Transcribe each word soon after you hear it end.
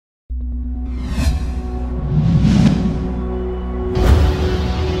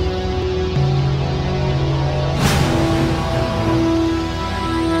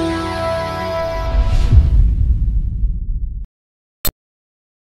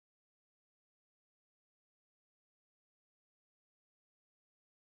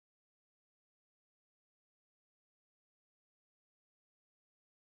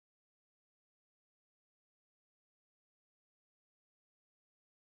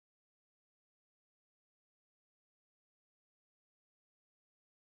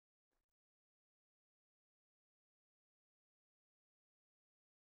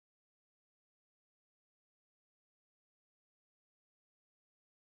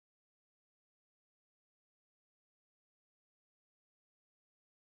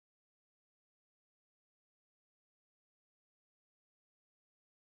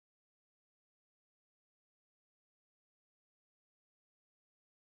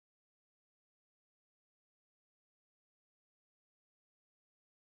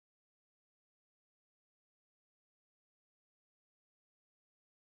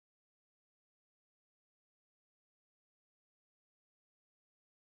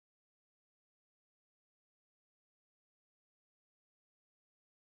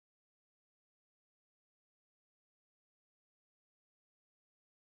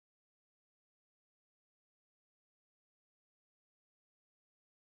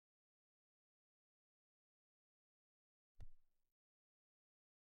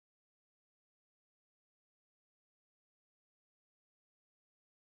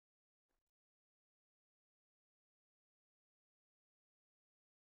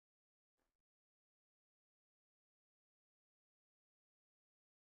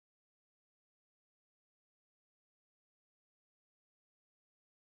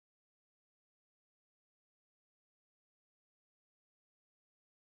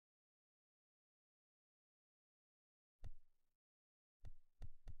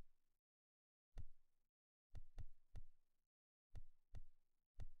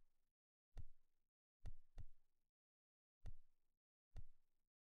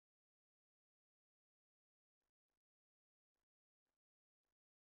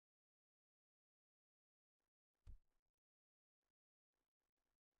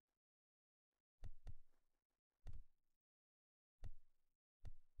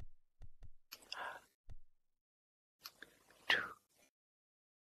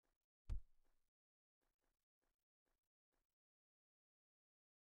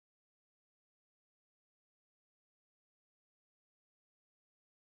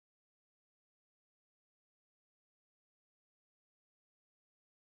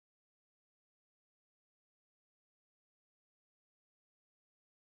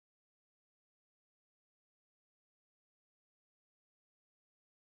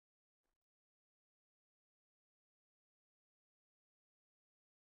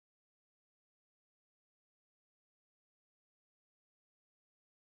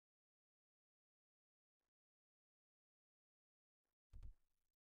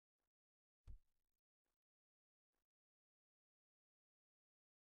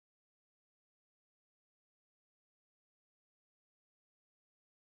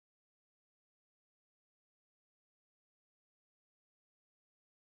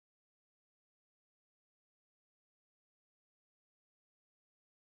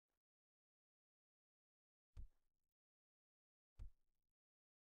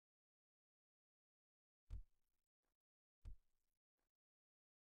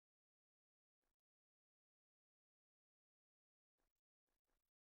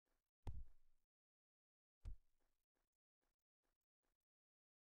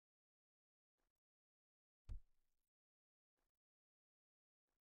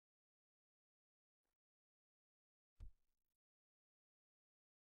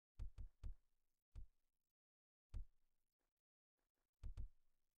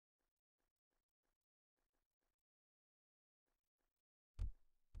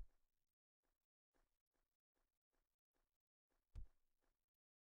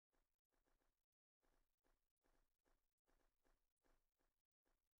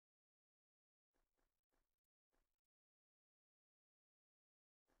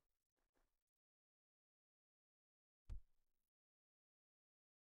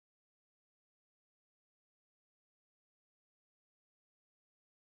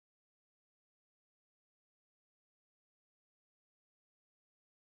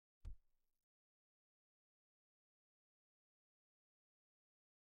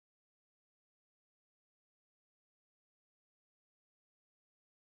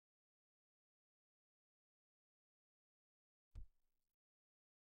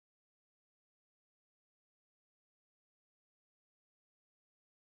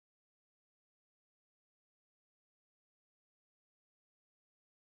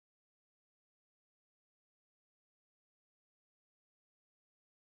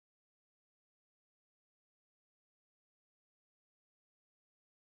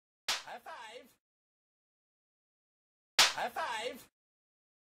High five!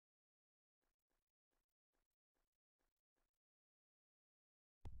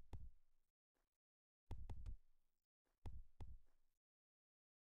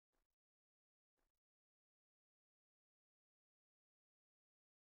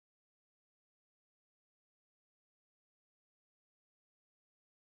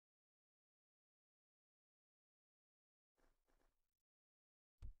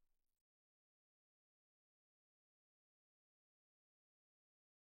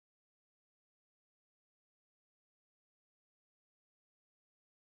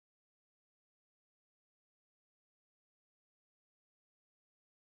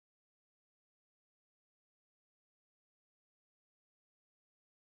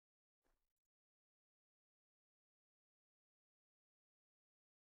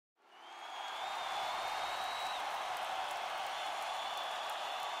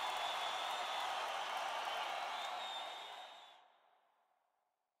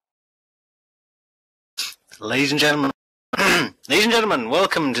 Ladies and gentlemen,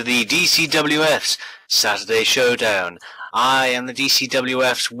 welcome to the DCWF's Saturday Showdown. I am the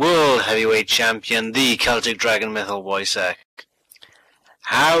DCWF's World Heavyweight Champion, the Celtic Dragon Mythal Wojciech.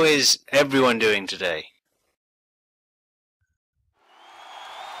 How is everyone doing today?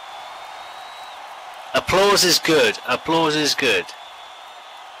 Applause is good. Applause is good.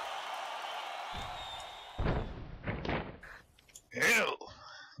 Ew.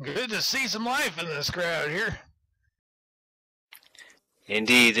 Good to see some life in this crowd here.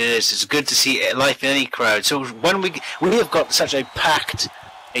 Indeed, it is. It's good to see life in any crowd. So when we have got such a packed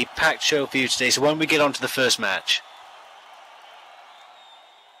show for you today. So when we get on to the first match,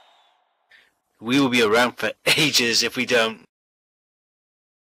 we will be around for ages if we don't.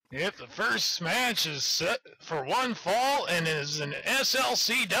 Yep, the first match is set for one fall and is an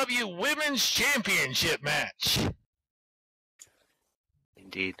SLCW Women's Championship match.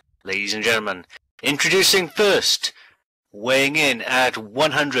 Indeed. Ladies and gentlemen, introducing first, weighing in at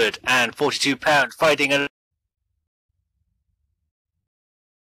 142 pounds, fighting at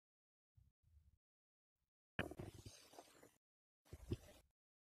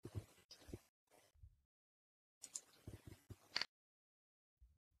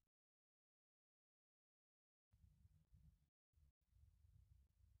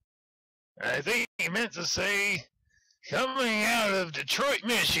I think he meant to say, coming out of Detroit,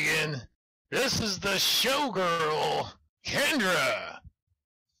 Michigan, this is the showgirl, Kendra.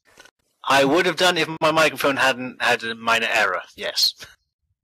 I would have done if my microphone hadn't had a minor error, yes.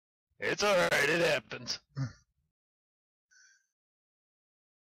 It's alright, it happens.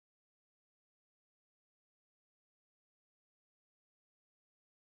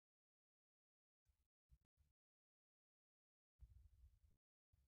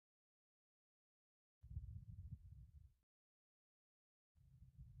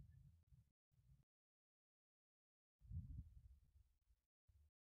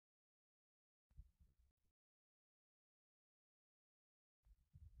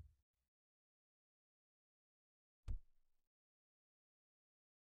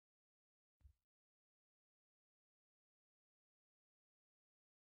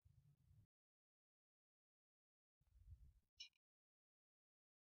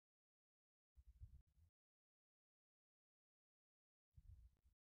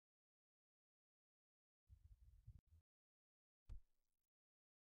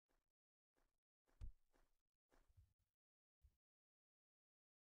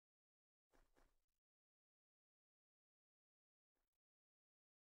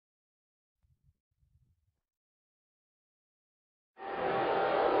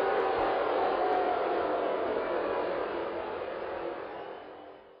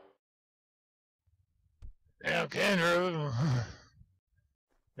 Now, Kendra,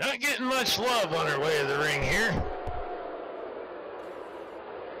 not getting much love on her way to the ring here.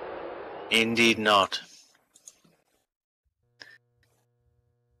 Indeed not.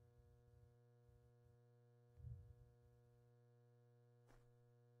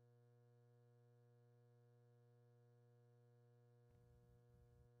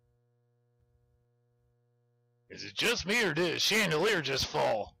 Is it just me, or did a chandelier just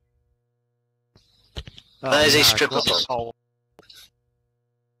fall? That is a stripper pole.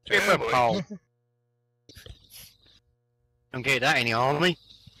 Stripper pole. Don't get that any on me.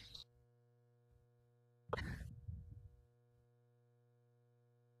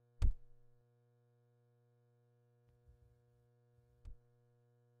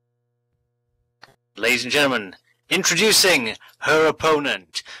 Ladies and gentlemen, introducing her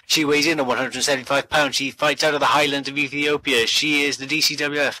opponent. She weighs in at 175 pounds. She fights out of the highlands of Ethiopia. She is the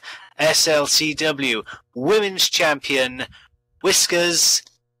DCWF SLCW Women's Champion, Whiskers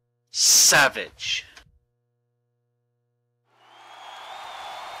Savage.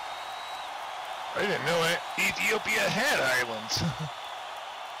 I didn't know Ethiopia had islands.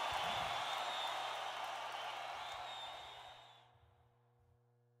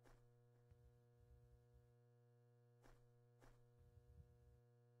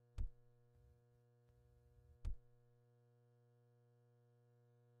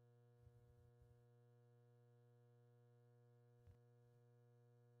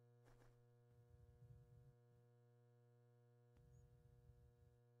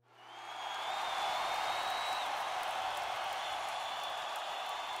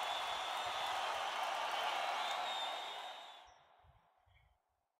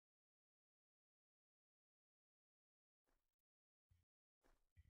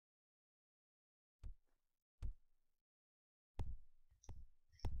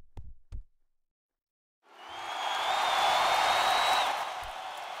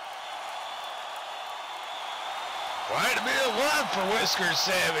 Quite a bit of love for Whiskers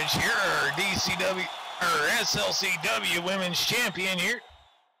Savage here, our DCW or SLCW Women's Champion here.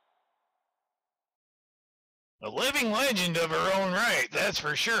 A living legend of her own right, that's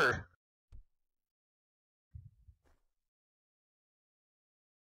for sure.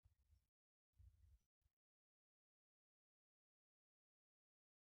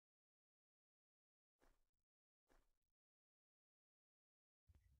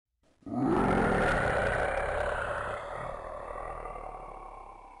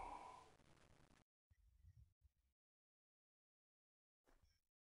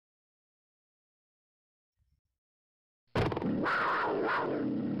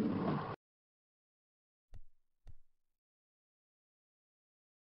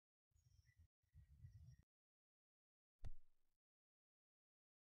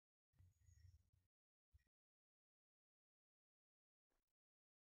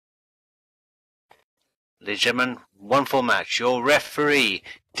 Ladies and gentlemen, one full match. Your referee,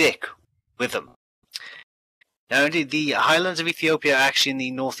 Dick Witham. Now, indeed, the highlands of Ethiopia are actually in the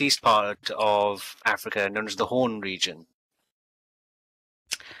northeast part of Africa, known as the Horn region.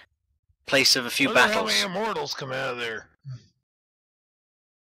 Place of a few Wonder battles. how many immortals come out of there.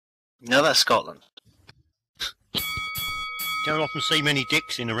 No, that's Scotland. Don't often see many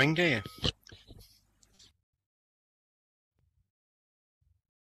dicks in the ring, do you?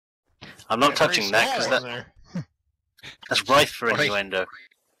 I'm not touching that because that's rife for innuendo.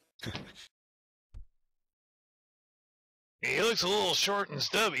 He looks a little short and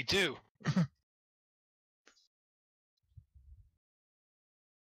stubby too.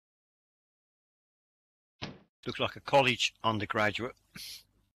 Looks like a college undergraduate.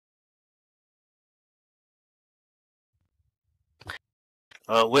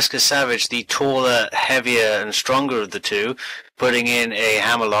 Whiskers Savage, the taller, heavier, and stronger of the two, putting in a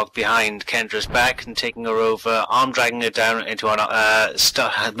hammerlock behind Kendra's back and taking her over, arm dragging her down into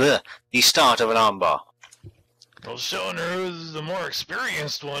the start of an armbar. Well, showing her who the more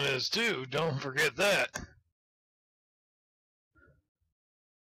experienced one is too. Don't forget that.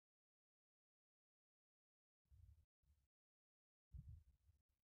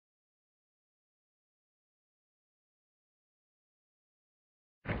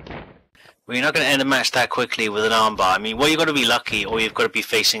 Well, you're not going to end a match that quickly with an armbar. I mean, well, you've got to be lucky, or you've got to be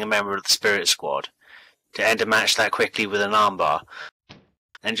facing a member of the Spirit Squad to end a match that quickly with an armbar.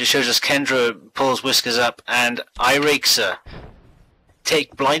 And it just shows us Kendra pulls Whiskers up and eye rakes her,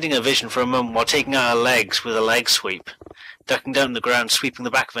 blinding her vision for a moment while taking out her legs with a leg sweep, ducking down to the ground, sweeping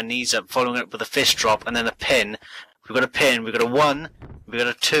the back of her knees up, following it up with a fist drop, and then a pin. We've got a pin, we've got a 1, we've got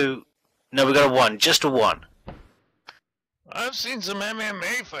a 2, no, we've got a 1, just a 1. I've seen some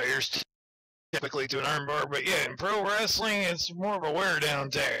MMA fighters typically to an armbar, but yeah, in pro wrestling, it's more of a wear-down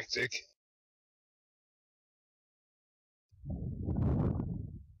tactic.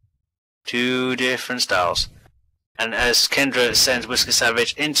 Two different styles. And as Kendra sends Whisker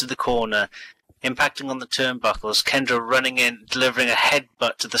Savage into the corner, impacting on the turnbuckles, Kendra running in, delivering a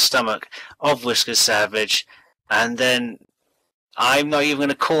headbutt to the stomach of Whisker Savage, and then I'm not even going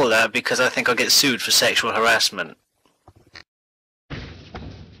to call that because I think I'll get sued for sexual harassment.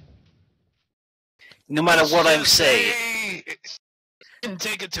 No matter what I say, and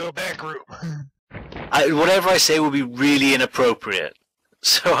take it to a back room. Whatever I say will be really inappropriate,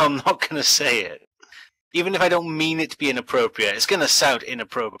 so I'm not going to say it. Even if I don't mean it to be inappropriate, it's going to sound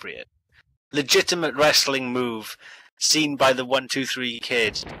inappropriate. Legitimate wrestling move seen by the 1-2-3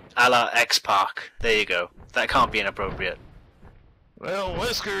 kid, a la X-Pac. There you go. That can't be inappropriate. Well,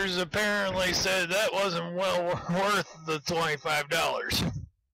 Whiskers apparently said that wasn't well worth the $25.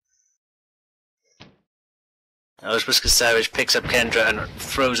 As Whisker Savage picks up Kendra and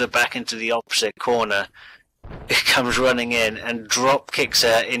throws her back into the opposite corner, it comes running in and drop kicks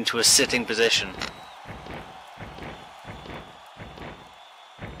her into a sitting position.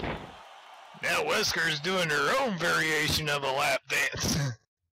 Now Whisker's doing her own variation of a lap dance.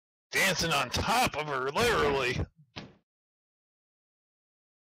 Dancing on top of her, literally.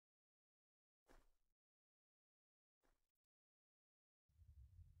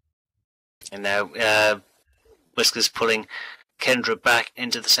 And now Whisker's pulling Kendra back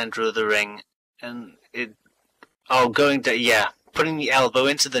into the center of the ring, and putting the elbow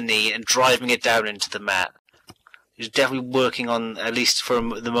into the knee and driving it down into the mat. He's definitely working on, at least for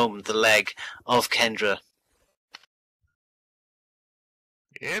the moment, the leg of Kendra.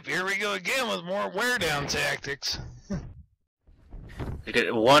 Yep, here we go again with more wear-down tactics. We get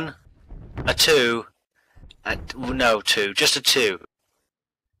a 1, a 2, just a 2.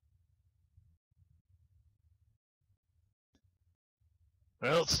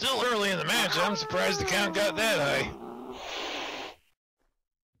 Well, it's still early in the match. I'm surprised the count got that high.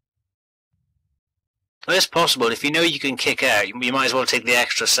 Well, it's possible. If you know you can kick out, you might as well take the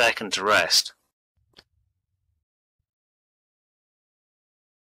extra second to rest.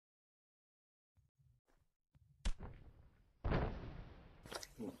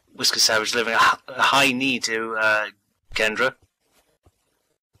 Whisker Savage delivering a high knee to Kendra,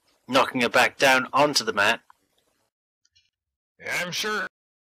 knocking her back down onto the mat. Yeah, I'm sure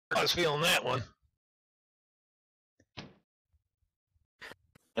I was feeling that one.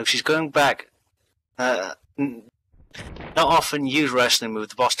 Now she's going back. Not often use wrestling move,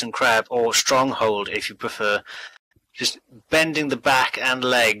 the Boston Crab or Stronghold if you prefer. Just bending the back and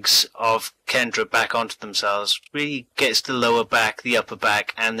legs of Kendra back onto themselves really gets the lower back, the upper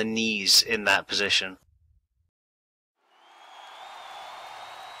back, and the knees in that position.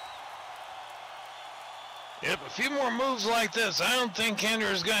 Yep, a few more moves like this. I don't think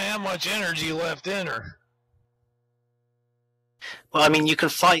Kendra's going to have much energy left in her. Well, I mean, you can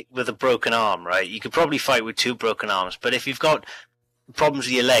fight with a broken arm, right? You could probably fight with 2 broken arms, but if you've got problems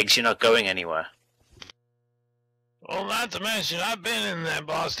with your legs, you're not going anywhere. Well, not to mention, I've been in that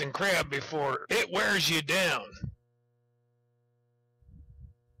Boston Crab before. It wears you down.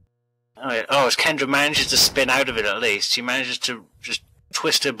 As Kendra manages to spin out of it at least, she manages to just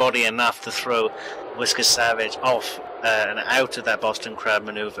twist her body enough to throw Whisker Savage off and out of that Boston Crab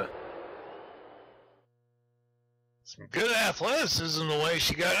maneuver. Some good athleticism the way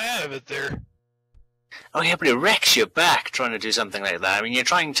she got out of it there. Oh yeah, but it wrecks your back trying to do something like that. I mean, you're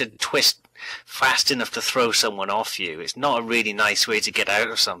trying to twist fast enough to throw someone off you. It's not a really nice way to get out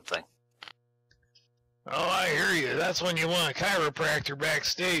of something. Oh, I hear you. That's when you want a chiropractor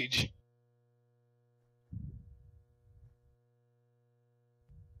backstage.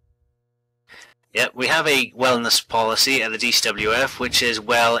 Yeah, we have a wellness policy at the DCWF, which is,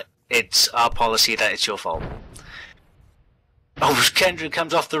 well, it's our policy that it's your fault. Oh, Kendra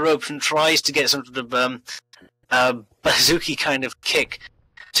comes off the ropes and tries to get some sort of bazooki kind of kick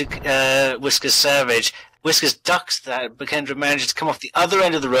to Whiskers Savage. Whiskers ducks that, but Kendra manages to come off the other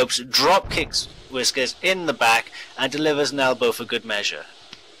end of the ropes, drop kicks Whiskers in the back, and delivers an elbow for good measure.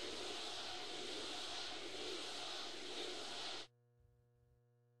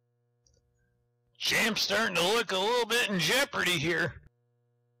 Champ's starting to look a little bit in jeopardy here.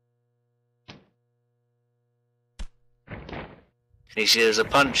 He shares a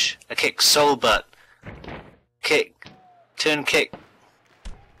punch, a kick, soul butt, kick, turn kick.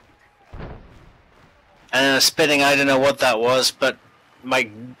 And a spinning, I don't know what that was, but my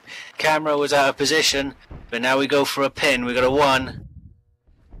camera was out of position. But now we go for a pin. We got a 1,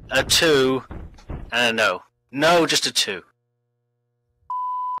 a 2, and a no. No, just a 2.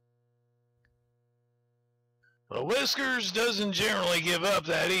 Well, Whiskers doesn't generally give up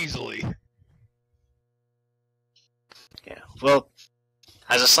that easily. Yeah, well,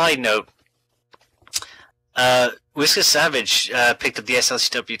 as a side note, Whisker Savage picked up the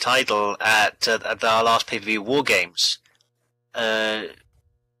SLCW title at our last pay-per-view War Games,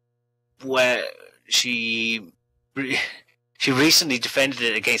 where she recently defended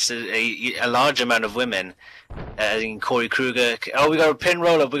it against a large amount of women, in Corey Kruger. Oh, we got a pin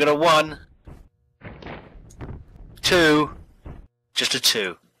roll-up. We got a 1, 2, just a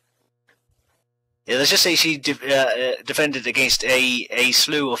 2. Yeah, let's just say she defended against a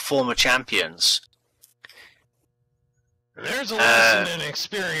slew of former champions. There's a lesson in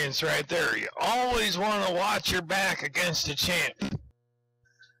experience right there. You always want to watch your back against a champ.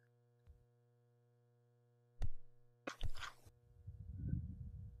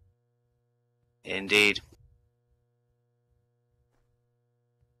 Indeed.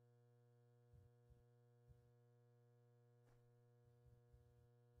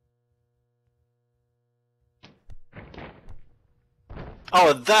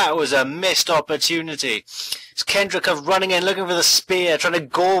 Oh, that was a missed opportunity. It's Kendra comes running in, looking for the spear, trying to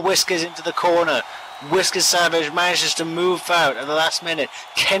gore Whiskers into the corner. Whiskers Savage manages to move out at the last minute.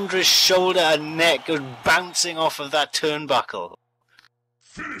 Kendra's shoulder and neck goes bouncing off of that turnbuckle.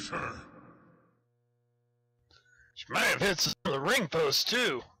 Finish her. She might have hit some of the ring posts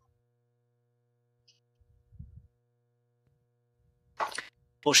too.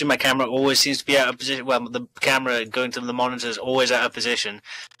 Fortunately, my camera always seems to be out of position. Well, the camera going to the monitor is always out of position.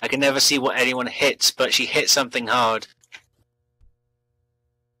 I can never see what anyone hits, but she hit something hard.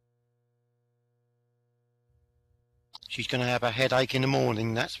 She's going to have a headache in the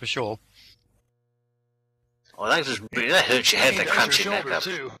morning, that's for sure. Oh, that hurts your head, that cramps your neck up.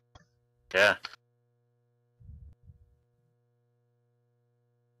 Too. Yeah.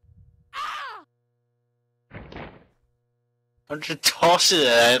 I'm just tossing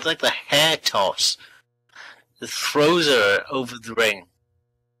her. It's like the hair toss. It throws her over the ring.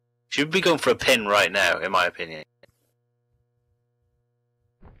 She would be going for a pin right now, in my opinion.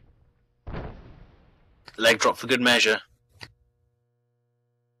 Leg drop for good measure.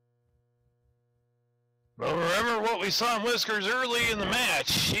 Well, remember what we saw in Whiskers early in the match.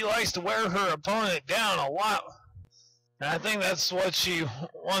 She likes to wear her opponent down a lot. And I think that's what she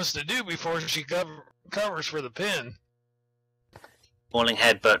wants to do before she covers for the pin. Falling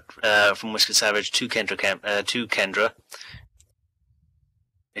headbutt from Whisker Savage to Kendra.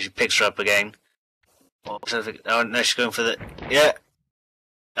 And she picks her up again. Oh, no, she's going for the... Yeah.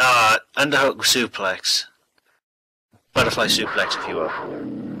 Underhook suplex. Butterfly suplex, if you will.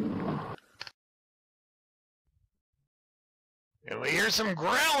 And we hear some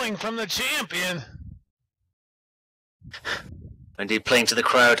growling from the champion. Indeed, playing to the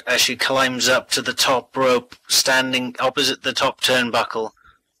crowd as she climbs up to the top rope, standing opposite the top turnbuckle.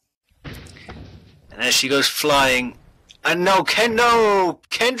 And as she goes flying... And no,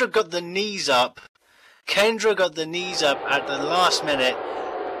 Kendra got the knees up. Kendra got the knees up at the last minute.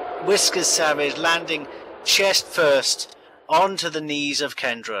 Whiskers Savage landing chest first onto the knees of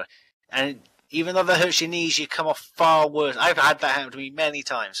Kendra. And even though that hurts your knees, you come off far worse. I've had that happen to me many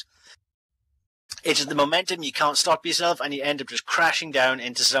times. It's just the momentum, you can't stop yourself, and you end up just crashing down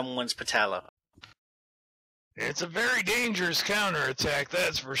into someone's patella. It's a very dangerous counterattack,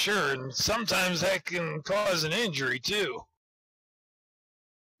 that's for sure, and sometimes that can cause an injury too.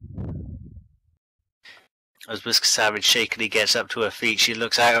 As Whisker Savage shakily gets up to her feet, she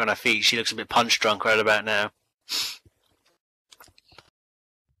looks out on her feet. She looks a bit punch drunk right about now.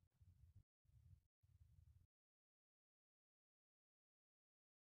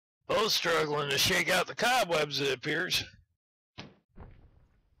 Both struggling to shake out the cobwebs, it appears.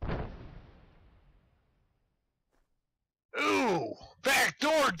 Ooh,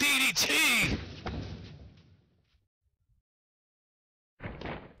 backdoor DDT!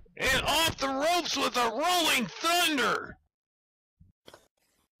 And off the ropes with a rolling thunder!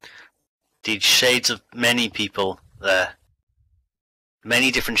 Indeed, shades of many people there.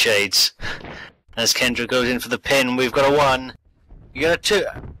 Many different shades. As Kendra goes in for the pin, we've got a 1. You got a 2.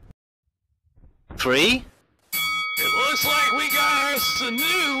 3? It looks like we got us a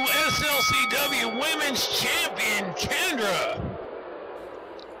new SLCW Women's Champion, Kendra.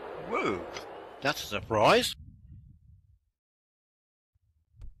 Whoa, that's a surprise.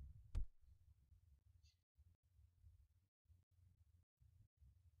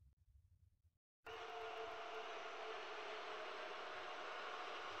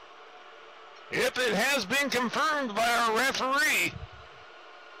 Yep, it has been confirmed by our referee.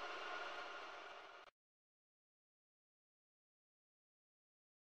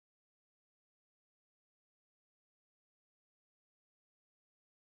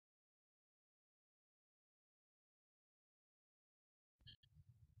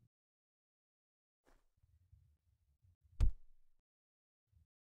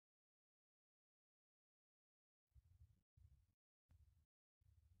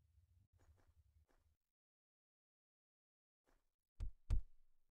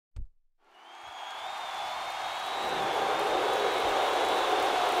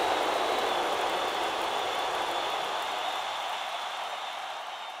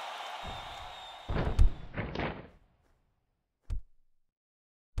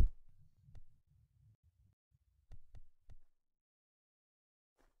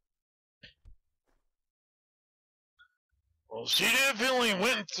 Well, she definitely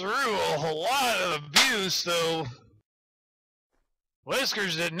went through a whole lot of abuse, though.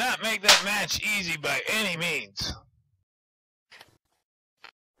 Whiskers did not make that match easy by any means.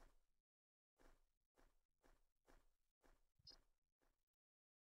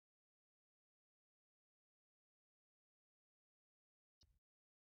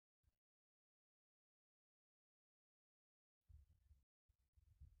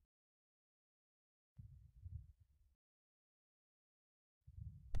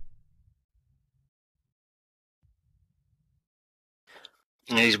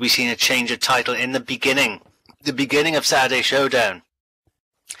 And we've seen a change of title in the beginning of Saturday Showdown.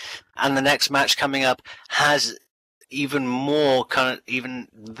 And the next match coming up has even more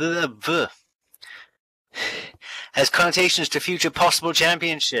has connotations to future possible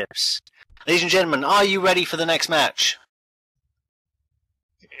championships. Ladies and gentlemen, are you ready for the next match?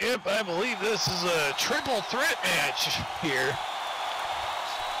 Yep, I believe this is a triple threat match here.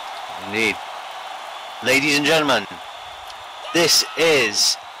 Indeed. Ladies and gentlemen, this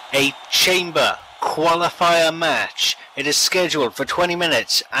is a chamber qualifier match. It is scheduled for 20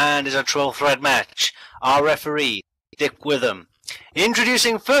 minutes and is a triple threat match. Our referee, Dick Witham.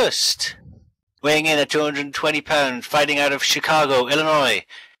 Introducing first, weighing in at 220 pounds, fighting out of Chicago, Illinois,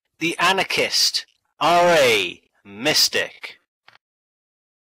 the anarchist, R.A. Mystic.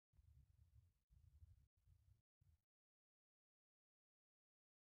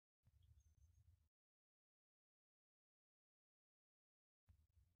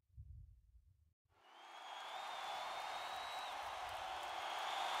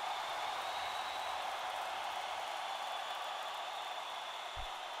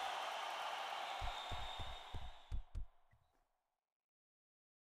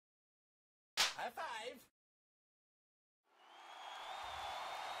 High five.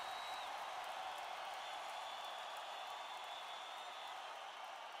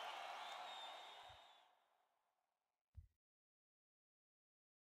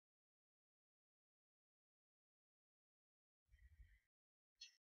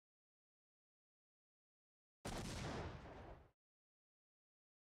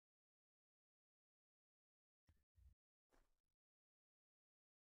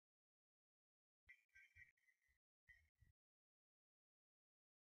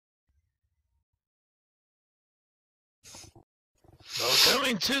 Well,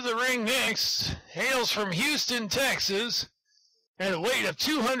 coming to the ring next, hails from Houston, Texas, at a weight of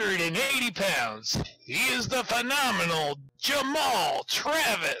 280 pounds. He is the phenomenal Jamal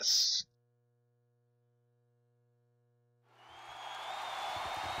Travis.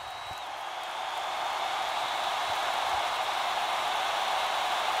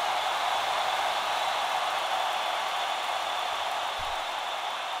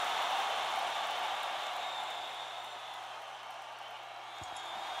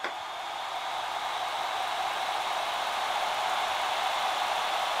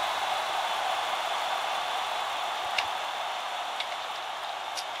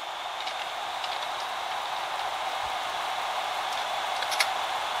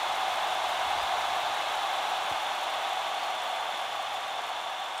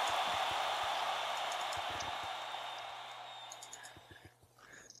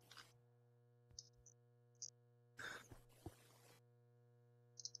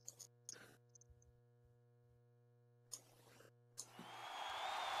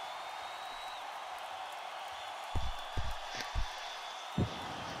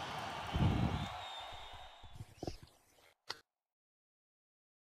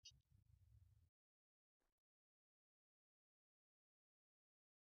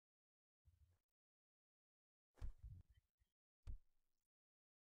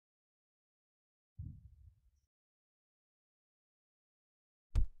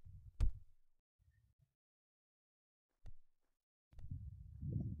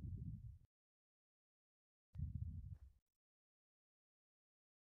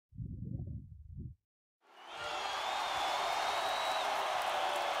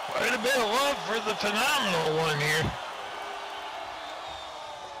 Quite a bit of love for the phenomenal one here.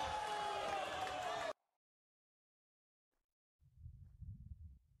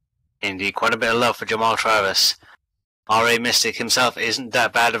 Indeed, quite a bit of love for Jamal Travis. R.A. Mystic himself isn't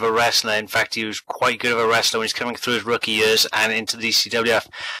that bad of a wrestler. In fact, he was quite good of a wrestler when he's coming through his rookie years and into the DCWF.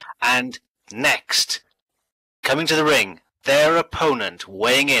 And next, coming to the ring, their opponent,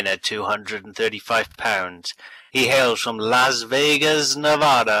 weighing in at 235 pounds. He hails from Las Vegas,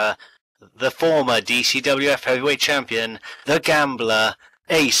 Nevada, the former DCWF heavyweight champion, the gambler,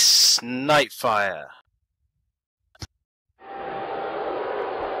 Ace Nightfire.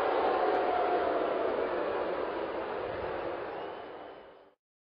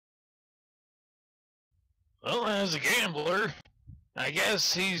 Well, as a gambler, I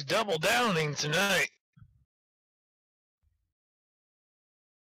guess he's double downing tonight.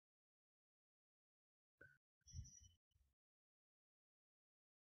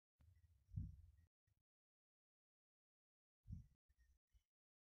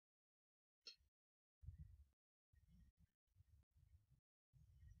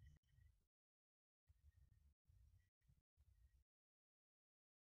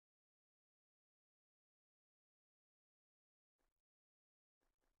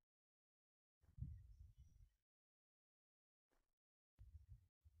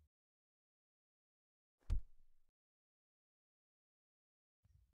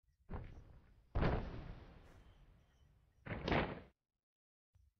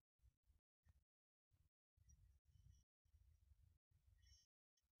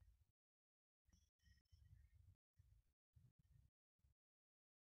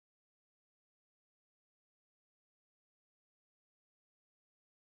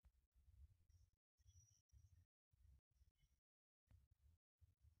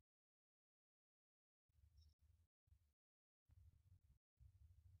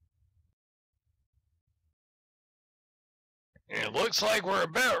 It looks like we're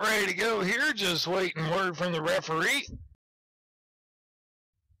about ready to go here, just waiting word from the referee.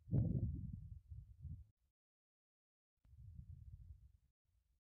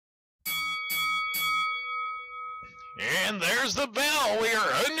 And there's the bell. We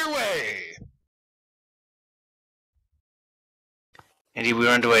are underway. Indeed, we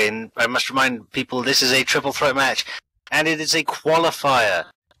are underway, and I must remind people this is a triple threat match, and it is a qualifier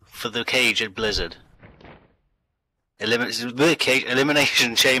for the cage at Blizzard.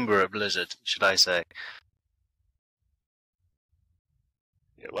 Elimination chamber at Blizzard, should I say.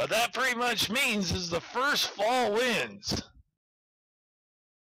 What that pretty much means is the first fall wins.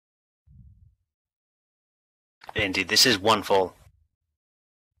 Indeed, this is one fall.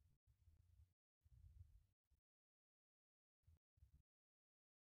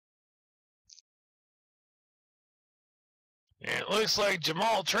 It looks like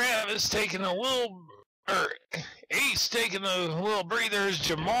Jamal Travis taking a little, or Ace taking a little breather as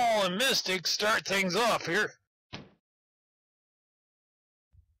Jamal and Mystic start things off here.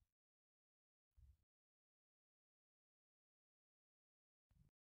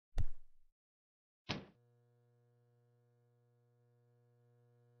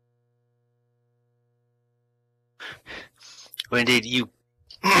 Well, indeed, you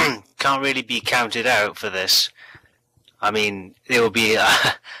can't really be counted out for this. I mean, it will be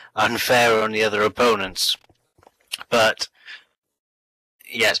unfair on the other opponents. But,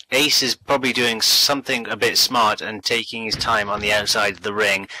 yes, Ace is probably doing something a bit smart and taking his time on the outside of the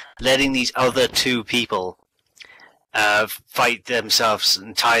ring, letting these other two people fight themselves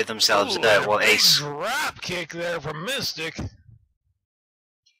and tie themselves out while Ace... Drop kick there from Mystic.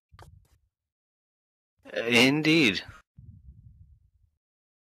 Indeed.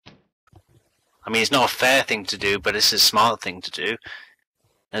 I mean, it's not a fair thing to do, but it's a smart thing to do.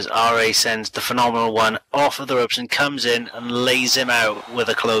 As RA sends the Phenomenal One off of the ropes and comes in and lays him out with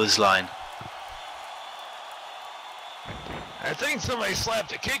a clothesline. I think somebody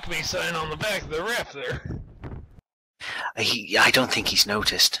slapped a kick me sign on the back of the ref there. I don't think he's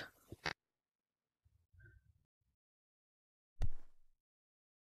noticed.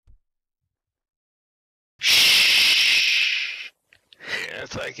 Shh. Yeah,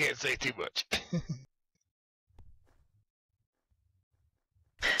 so I can't say too much.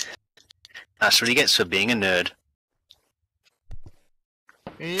 That's what he gets for being a nerd.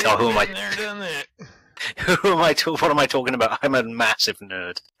 Yep, Oh, who am I? been there, done that. What am I talking about? I'm a massive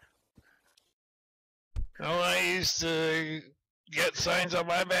nerd. Oh, I used to get signs on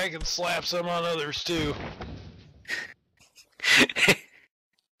my back and slap some on others too.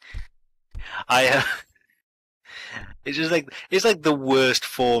 It's like the worst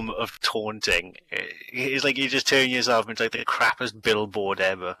form of taunting. It's like you just turn yourself into like the crappiest billboard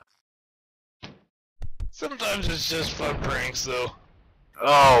ever. Sometimes it's just fun pranks though.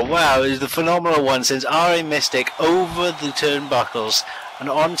 Oh wow, the Phenomenal One sends R.A. Mystic over the turnbuckles and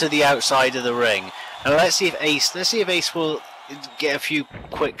onto the outside of the ring. And let's see if Ace will get a few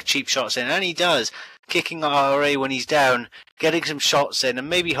quick cheap shots in, and he does, kicking R.A. when he's down, getting some shots in, and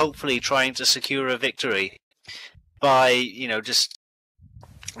maybe hopefully trying to secure a victory by, you know, just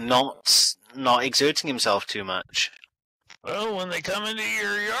not exerting himself too much. Well, when they come into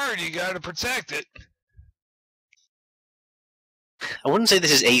your yard, you gotta protect it. I wouldn't say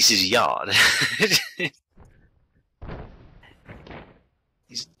this is Ace's yard.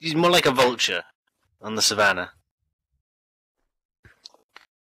 He's more like a vulture on the savannah.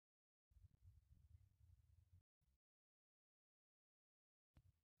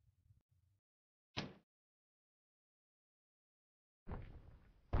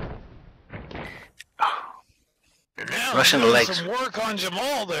 And now Russian doing legs. some work on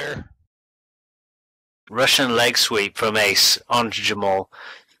Jamal there. Russian leg sweep from Ace onto Jamal.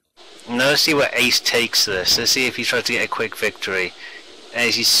 Now let's see where Ace takes this. Let's see if he tries to get a quick victory.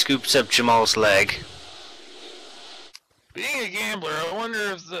 As he scoops up Jamal's leg. Being a gambler, I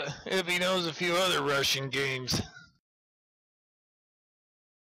wonder if he knows a few other Russian games.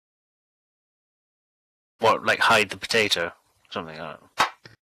 What, like hide the potato? Something like that.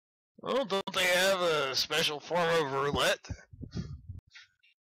 Well, don't they have a special form of roulette?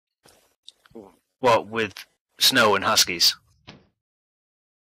 What, with snow and huskies?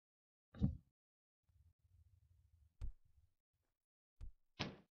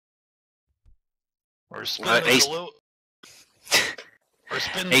 Or spin Ace. Or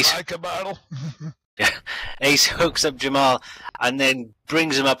spin the Ace. vodka bottle? Yeah. Ace hooks up Jamal and then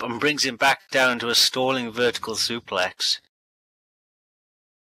brings him up and brings him back down to a stalling vertical suplex.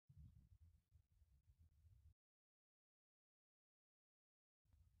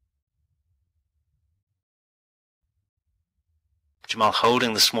 Jamal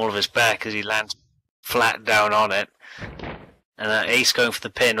holding the small of his back as he lands flat down on it. And Ace going for the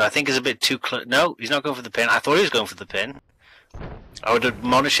pin, but I think is a bit too close. No, he's not going for the pin. I thought he was going for the pin. I would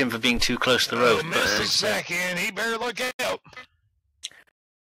admonish him for being too close to the rope. Mystic's back in. He better look out.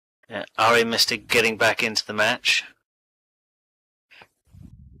 Yeah, RA Mystic getting back into the match.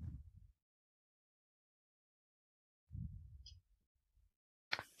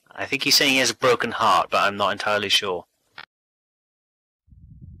 I think he's saying he has a broken heart, but I'm not entirely sure.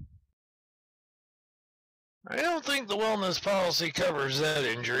 I don't think the wellness policy covers that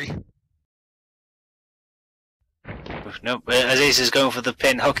injury. Nope, as Ace is going for the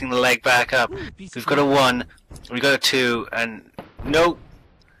pin, hooking the leg back up. We've got a 1, we've got a 2, and nope.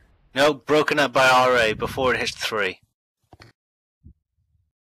 Nope, broken up by RA before it hits 3.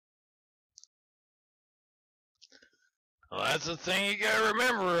 Well, that's the thing you gotta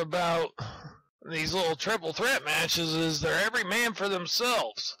remember about these little triple threat matches is they're every man for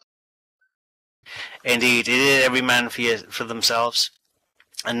themselves. Indeed, it is every man for themselves.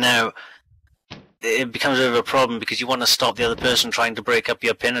 And now it becomes a bit of a problem because you want to stop the other person trying to break up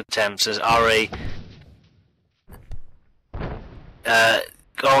your pin attempts as RA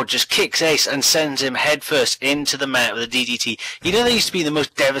just kicks Ace and sends him headfirst into the mat with a DDT. You know that used to be the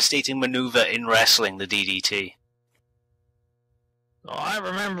most devastating maneuver in wrestling, the DDT. Oh, I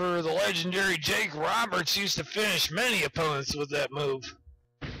remember the legendary Jake Roberts used to finish many opponents with that move.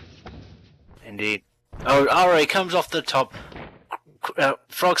 Indeed. Oh, RA comes off the top.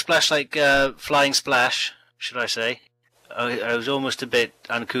 Frog splash like flying splash, should I say. I was almost a bit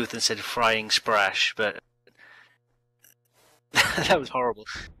uncouth and said frying splash, but that was horrible.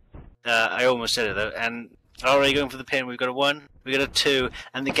 I almost said it though. And RA going for the pin. We've got a 1, we've got a 2,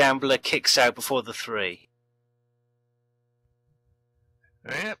 and the gambler kicks out before the 3.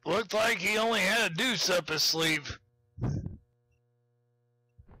 It looked like he only had a deuce up his sleeve.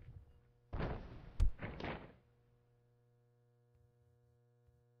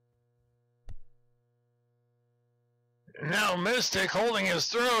 Now Mystic holding his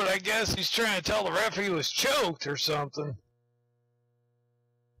throat, I guess he's trying to tell the ref he was choked or something.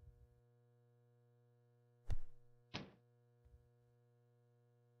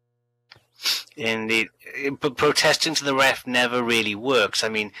 Indeed. But protesting to the ref never really works. I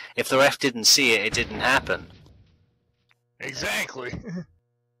mean, if the ref didn't see it, it didn't happen. Exactly.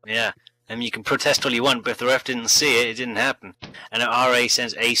 Yeah. I mean, you can protest all you want, but if the ref didn't see it, it didn't happen. And RA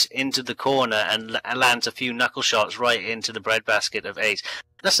sends Ace into the corner and lands a few knuckle shots right into the breadbasket of Ace.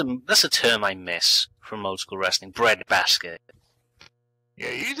 That's a term I miss from old school wrestling. Breadbasket.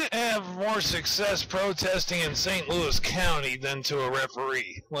 Yeah, you'd have more success protesting in St. Louis County than to a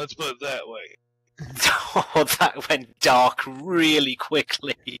referee. Let's put it that way. Oh, that went dark really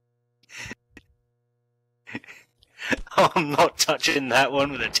quickly. Oh, I'm not touching that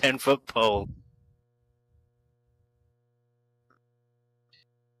one with a 10-foot pole.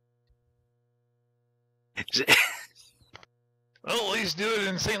 Well, at least do it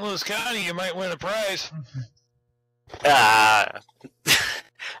in St. Louis County, you might win a prize. As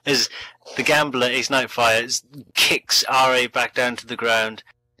the gambler, Ace Nightfire, kicks RA back down to the ground.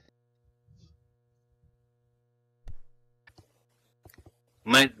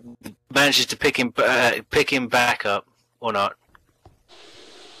 Manages to pick him back up, or not.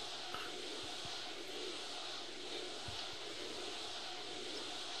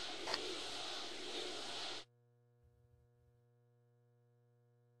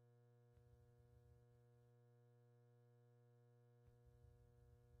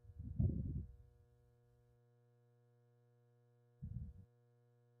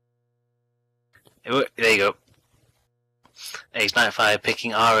 There you go. Ace Nightfire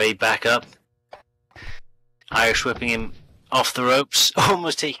picking RA back up. Irish whipping him off the ropes,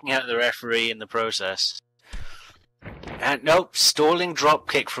 almost taking out the referee in the process. And nope, stalling drop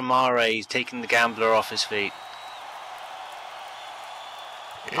kick from RA. He's taking the gambler off his feet.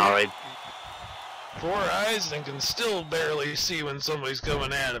 Yeah. RA. Poor eyes and can still barely see when somebody's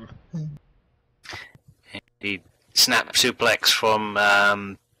coming at him. He snap suplex from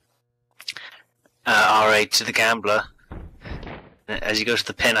RA to the gambler. As he goes to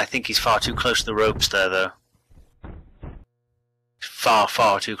the pin, I think he's far too close to the ropes there, though. Far,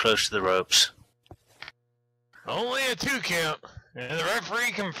 far too close to the ropes. Only a 2 count, and the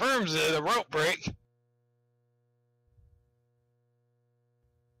referee confirms it, a rope break.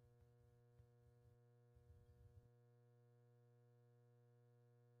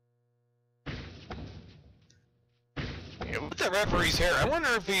 Yeah, with the referee's hair, I wonder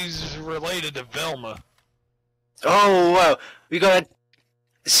if he's related to Velma. Oh, wow. We got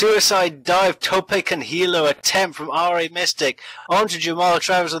Suicide dive, tope con hilo attempt from R.A. Mystic onto Jamal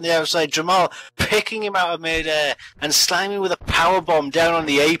Travis on the outside. Jamal picking him out of midair and slamming with a powerbomb down on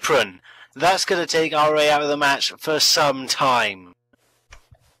the apron. That's going to take R.A. out of the match for some time.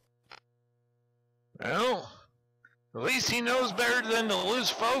 Well, at least he knows better than to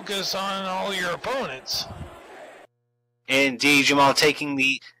lose focus on all your opponents. Indeed, Jamal taking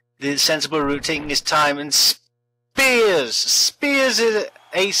the sensible route, taking his time, and spears his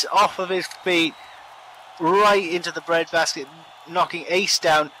Ace off of his feet, right into the breadbasket, knocking Ace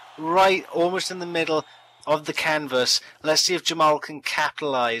down right almost in the middle of the canvas. Let's see if Jamal can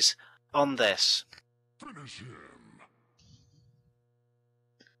capitalize on this. Finish him.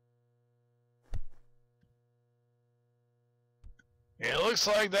 It looks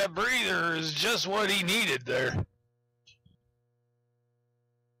like that breather is just what he needed there.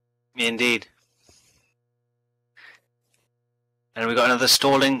 Indeed. And we got another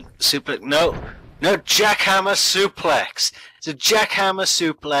stalling suplex. No, jackhammer suplex. It's a jackhammer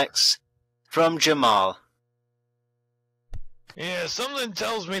suplex from Jamal. Yeah, something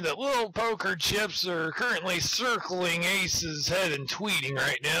tells me that little poker chips are currently circling Ace's head and tweeting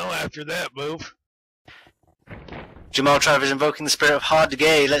right now after that move. Jamal Travers invoking the spirit of hard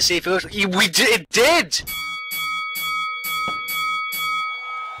gay. Let's see if it works. It did!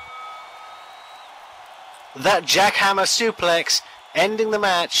 That jackhammer suplex ending the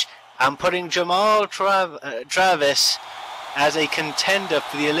match and putting Jamal Travis as a contender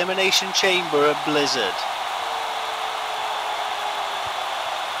for the Elimination Chamber at Blizzard.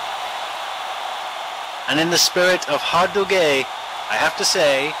 And in the spirit of hard to gay, I have to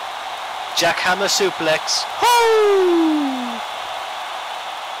say, jackhammer suplex. Woo!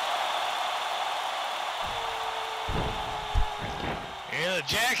 Yeah, the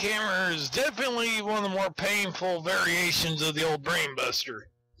jackhammer is definitely one of the more painful variations of the old brainbuster.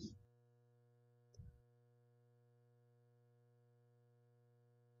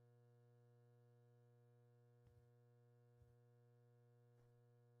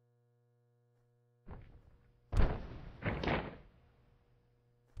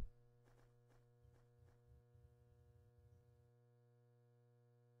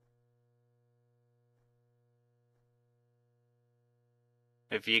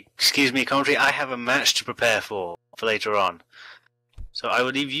 If you excuse me, commentary, I have a match to prepare for later on. So I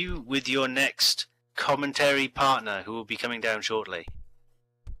will leave you with your next commentary partner who will be coming down shortly.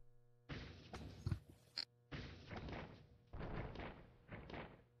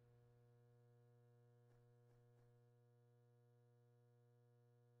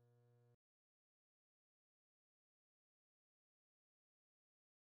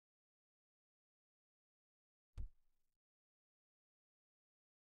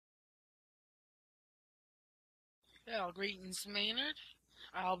 Well, greetings, Maynard.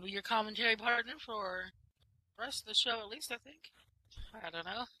 I'll be your commentary partner for the rest of the show, at least, I think. I don't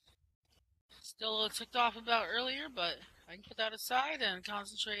know. Still a little ticked off about earlier, but I can put that aside and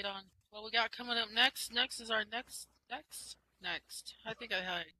concentrate on what we got coming up next. Next is our next. I think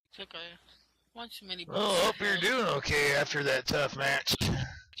I took one too many books. Well, hope you're doing okay after that tough match.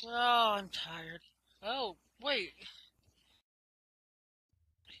 Oh, I'm tired. Oh, wait.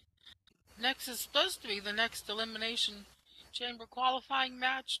 Next is supposed to be the next Elimination Chamber qualifying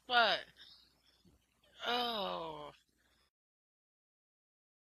match, but... Oh...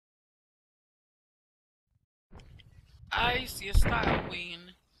 I see a style queen.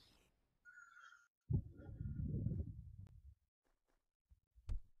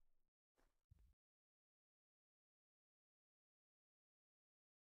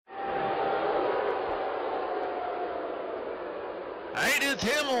 Edith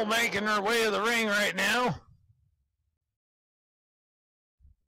Himmel making her way to the ring right now.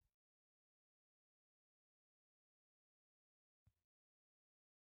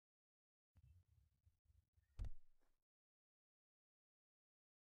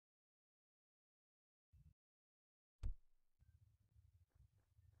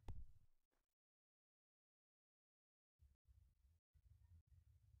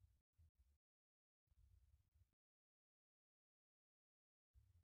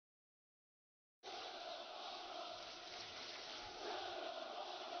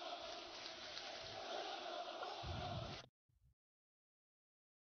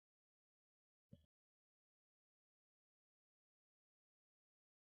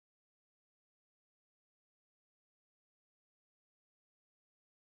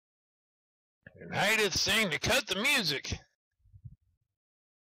 And Edith saying to cut the music.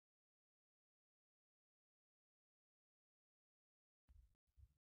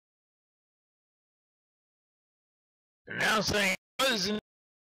 And now saying it wasn't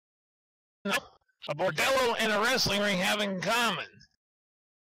a bordello and a wrestling ring have in common?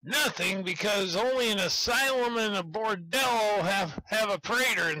 Nothing, because only an asylum and a bordello have a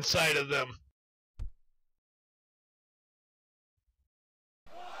praetor inside of them.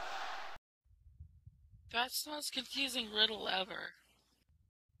 That's the most confusing riddle ever.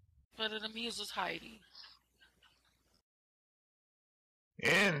 But it amuses Heidi.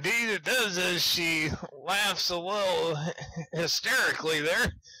 Indeed it does, as she laughs a little hysterically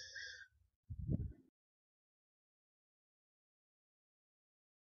there.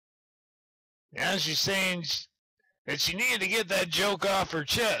 Now she's saying that she needed to get that joke off her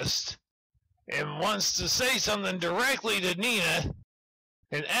chest and wants to say something directly to Nina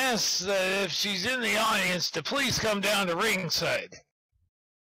and asks that if she's in the audience to please come down to ringside.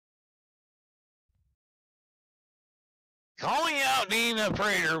 Calling out Nina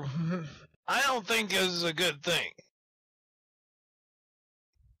Prater, I don't think is a good thing.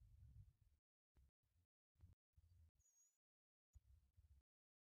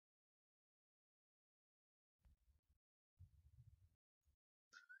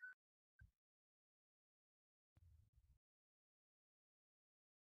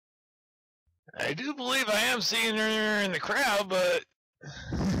 I do believe I am seeing her in the crowd, but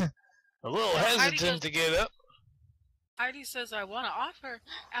a little hesitant to get up. Heidi says, I want to offer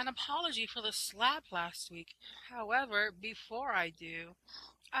an apology for the slap last week. However, before I do,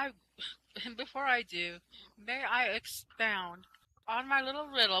 may I expound on my little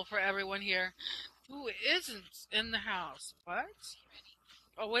riddle for everyone here who isn't in the house. What?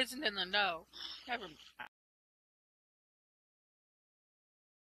 Oh, isn't in the know. Never mind.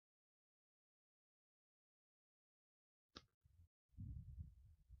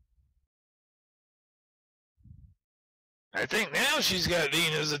 I think now she's got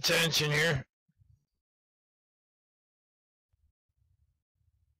Nina's attention here.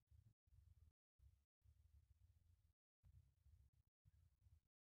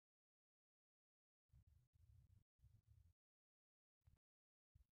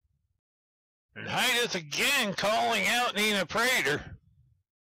 And Heidi's again calling out Nina Prater.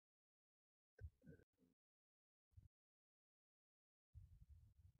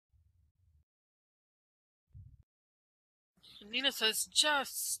 Nina says,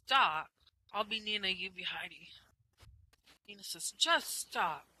 just stop. I'll be Nina, you be Heidi. Nina says, just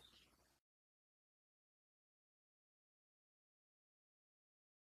stop.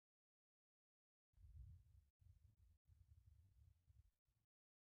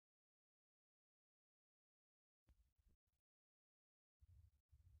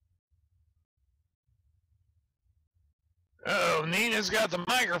 Uh-oh, Nina's got the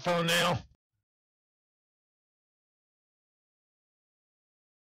microphone now.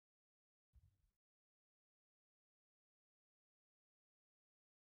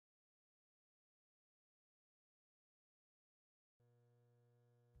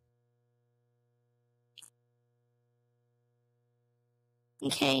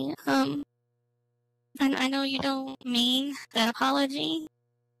 Okay, I know you don't mean that apology,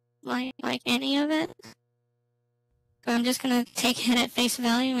 like any of it, but I'm just gonna take it at face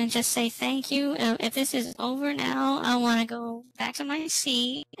value and just say thank you. If this is over now, I want to go back to my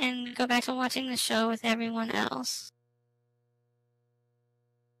seat and go back to watching the show with everyone else.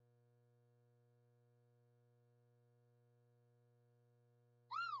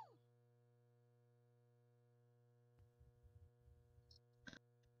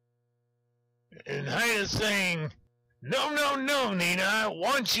 And Heidi's saying, no, no, no, Nina, I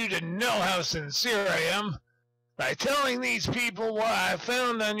want you to know how sincere I am by telling these people what I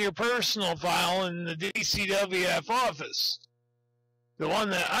found on your personal file in the DCWF office. The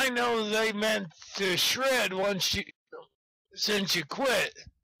one that I know they meant to shred since you quit.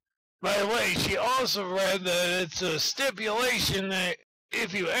 By the way, she also read that it's a stipulation that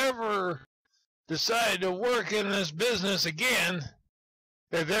if you ever decide to work in this business again,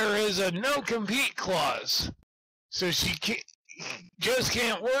 that there is a no-compete clause. So she can't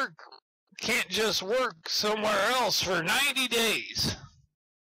just work somewhere else for 90 days.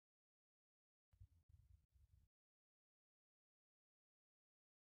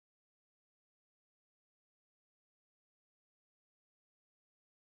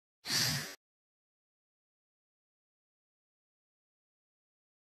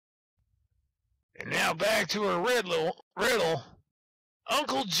 And now back to her riddle.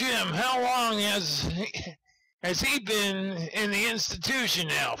 Uncle Jim, how long has he been in the institution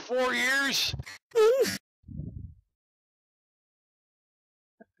now? 4 years?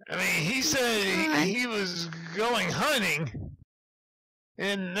 I mean, he said he was going hunting,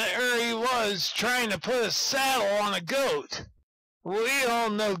 and there he was trying to put a saddle on a goat. We all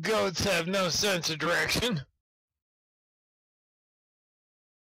know goats have no sense of direction.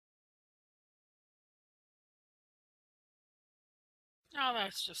 Oh,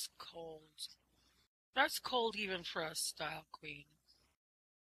 that's just cold. That's cold even for a style queen.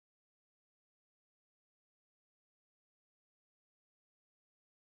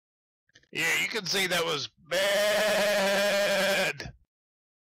 Yeah, you can see that was bad.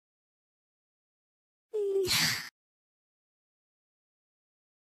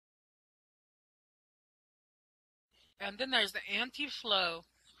 And then there's the anti-flow,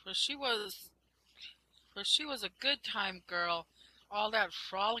 for she was a good time girl. All that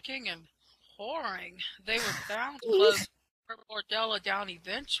frolicking and whoring, they were bound to close her bordella down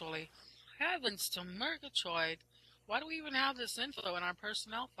eventually. Heavens to Murgatroyd! Why do we even have this info in our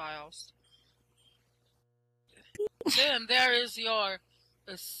personnel files? Then there is your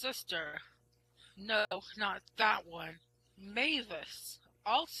sister. No, not that one. Mavis,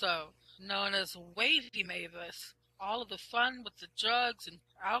 also known as Wavy Mavis. All of the fun with the drugs and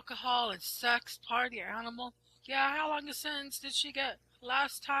alcohol and sex party animal. Yeah, how long a sentence did she get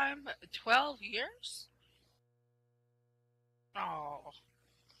last time? 12 years? Oh.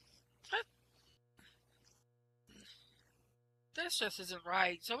 This just isn't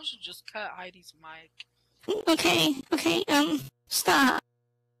right. Someone should just cut Heidi's mic. Okay, stop.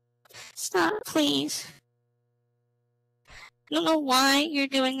 Stop, please. I don't know why you're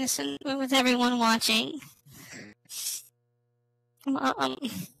doing this with everyone watching. I'm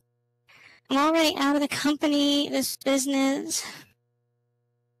already out of the company, this business.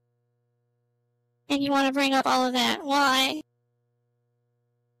 And you want to bring up all of that. Why?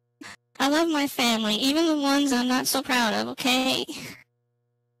 I love my family, even the ones I'm not so proud of, okay?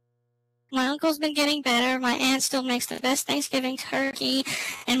 My uncle's been getting better, my aunt still makes the best Thanksgiving turkey,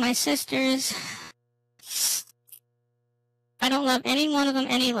 and my sisters... I don't love any one of them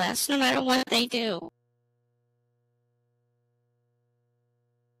any less, no matter what they do.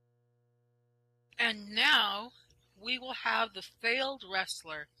 And now, we will have the failed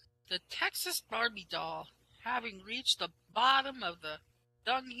wrestler, the Texas Barbie doll, having reached the bottom of the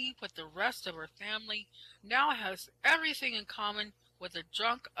dung heap with the rest of her family, now has everything in common with a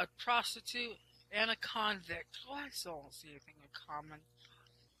drunk, a prostitute, and a convict. Well, I still don't see anything in common.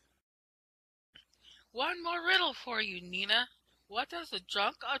 One more riddle for you, Nina. What does a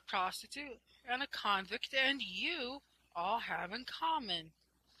drunk, a prostitute, and a convict, and you all have in common?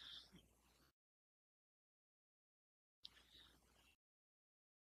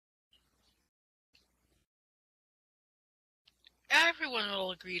 Everyone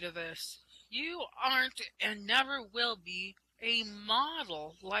will agree to this. You aren't and never will be a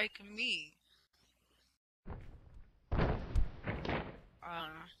model like me.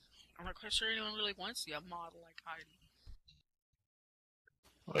 I'm not quite sure anyone really wants to be a model like Heidi.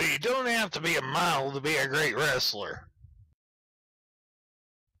 Well, you don't have to be a model to be a great wrestler.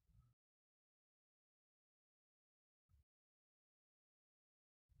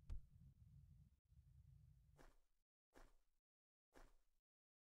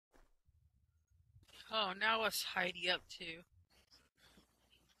 Oh, now what's Heidi up to?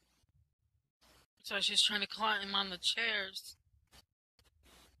 So she's trying to climb on the chairs.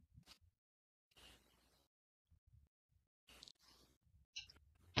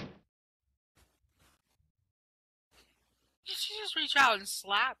 Did she just reach out and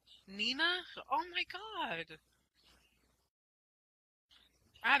slap Nina? Oh my god.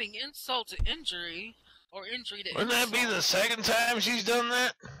 Adding insult to injury, or injury to Wouldn't insult. that be the second time she's done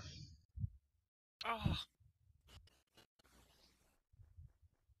that? Oh.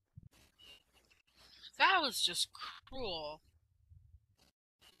 That was just cruel.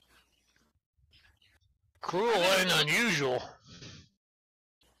 Cruel and unusual.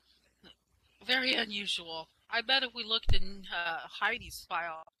 Very unusual. I bet if we looked in Heidi's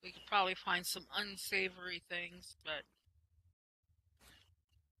file, we could probably find some unsavory things, but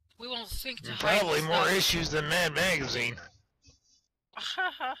we won't sink to Heidi's Probably more stuff. issues than Mad Magazine.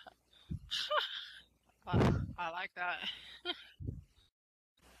 I like that.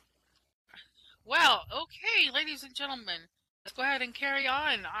 Well, okay, ladies and gentlemen, let's go ahead and carry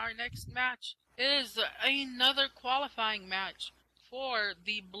on. Our next match is another qualifying match for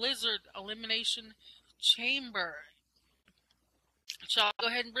the Blizzard Elimination Chamber. Shall I go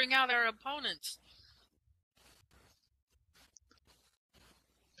ahead and bring out our opponents?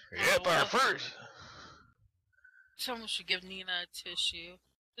 Yep, our first. Someone should give Nina a tissue.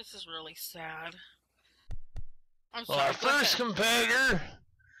 This is really sad. I'm Well, sorry. our first competitor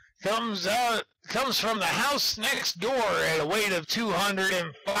comes from the house next door at a weight of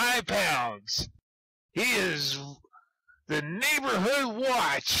 205 pounds. He is the Neighborhood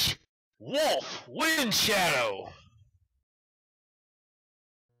Watch, Wolf Windshadow.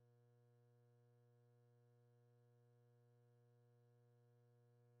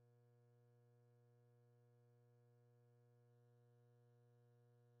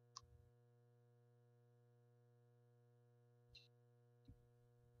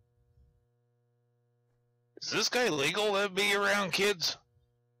 Is this guy legal to be around kids?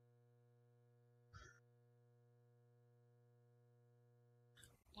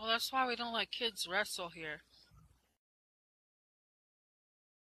 Well, that's why we don't let kids wrestle here.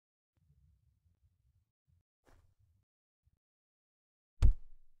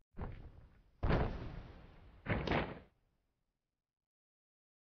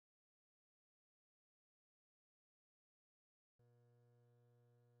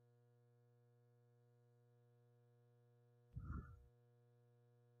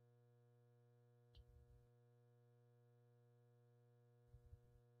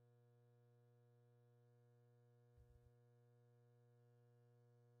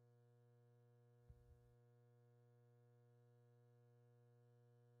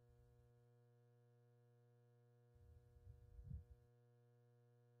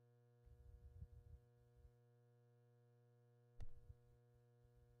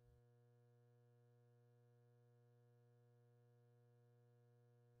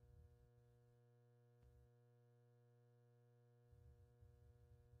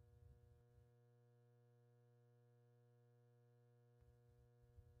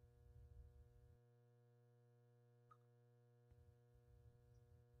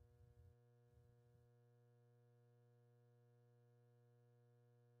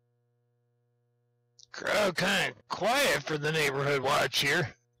 Crowd kind of quiet for the Neighborhood Watch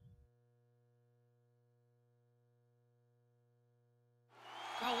here.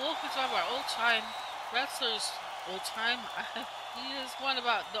 Well, Wolf is one of our old-time wrestlers. Old-time? He is one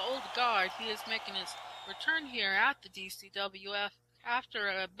about the old guard. He is making his return here at the DCWF after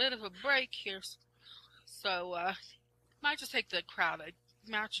a bit of a break here. So, might just take the crowd a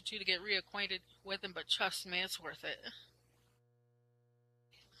match or two to get reacquainted with him, but trust me, it's worth it.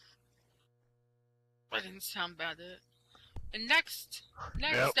 That didn't sound bad, did it? And next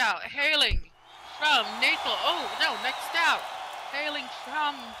out, hailing from Naples. Oh, no, next out. Hailing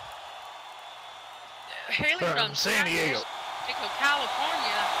from San Diego,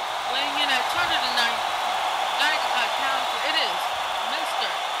 California, weighing in at 295 pounds. It is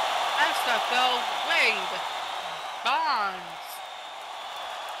Mr. SFL Wade Barnes.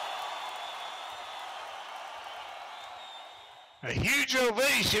 A huge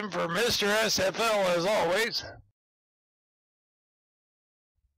ovation for Mr. SFL as always.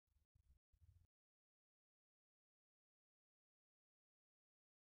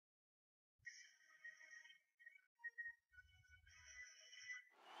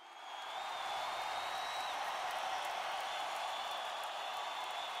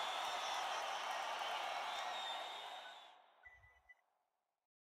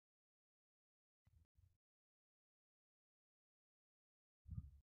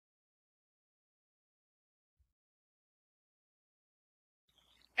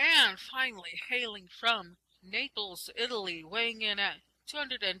 And finally, hailing from Naples, Italy, weighing in at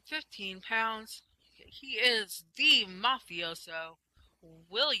 215 pounds, he is the mafioso,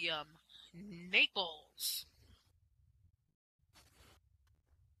 William Naples.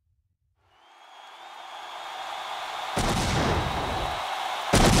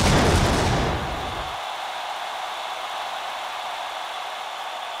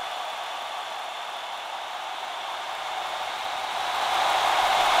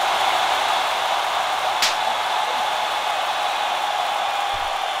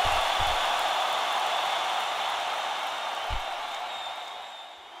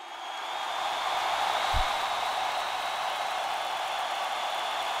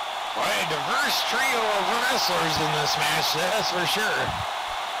 Quite a diverse trio of wrestlers in this match, that's for sure.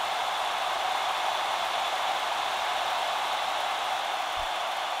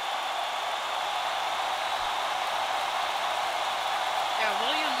 Yeah,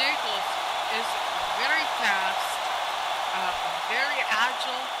 William Naples is very fast, very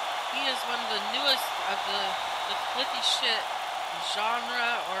agile. He is one of the newest of the flippy shit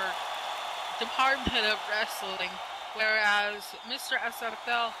genre or department of wrestling, whereas Mr.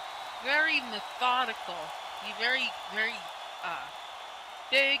 SFL, very methodical. He very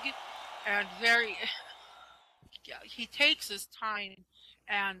big and very. He takes his time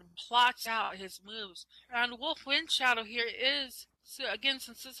and plots out his moves. And Wolf Windshadow here is, again,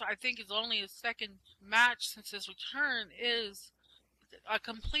 since this I think is only his second match since his return, is a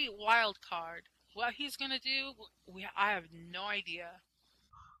complete wild card. What he's gonna do, I have no idea.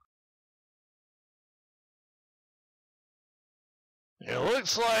 It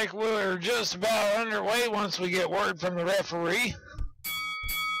looks like we're just about underway once we get word from the referee.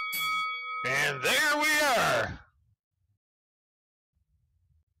 And there we are.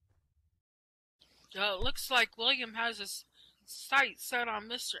 It looks like William has his sights set on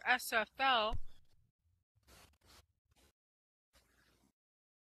Mr. SFL.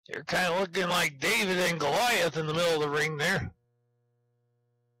 You're kind of looking like David and Goliath in the middle of the ring there.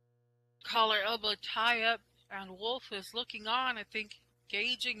 Collar elbow tie up, and Wolf is looking on, I think,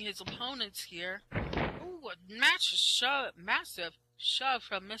 gauging his opponents here. Ooh, a massive shove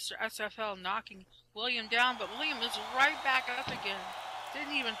from Mr. SFL, knocking William down, but William is right back up again.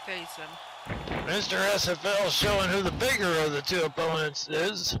 Didn't even face him. Mr. SFL showing who the bigger of the two opponents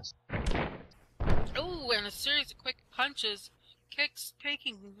is. Ooh, and a series of quick punches, kicks,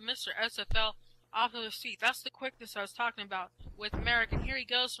 taking Mr. SFL off of his feet. That's the quickness I was talking about with Merrick. And here he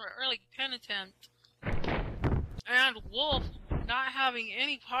goes for an early pin attempt. And Wolf, not having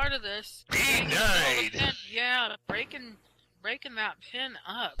any part of this. Denied. Yeah, breaking that pin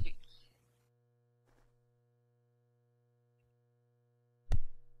up.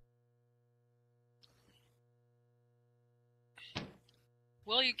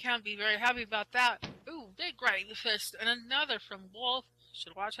 William can't be very happy about that. Ooh, big right fist, and another from Wolf.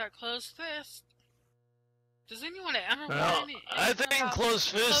 Should watch that closed fist. Does anyone ever Well, I think closed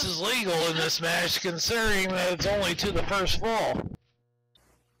fist is legal in this match, considering that it's only to the first fall.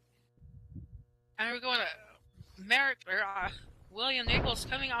 And we're going to William Nichols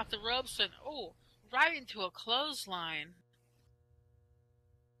coming off the ropes and right into a clothesline.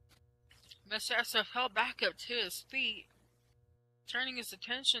 Mr. SFL back up to his feet, turning his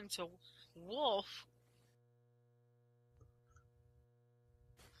attention to Wolf.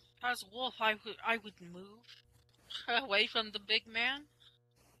 As Wolf, I would move away from the big man.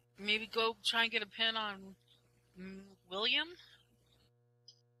 Maybe go try and get a pin on William.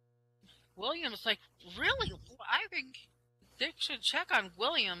 William's like, really? I think Dick should check on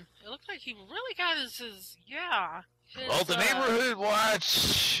William. It looks like he really got his Well, the neighborhood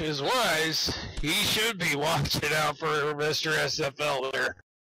watch is wise. He should be watching out for Mr. SFL there.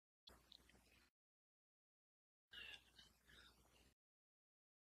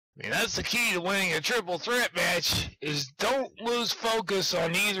 I mean, that's the key to winning a triple threat match, is don't lose focus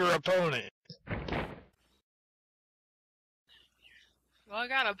on either opponent. Well, I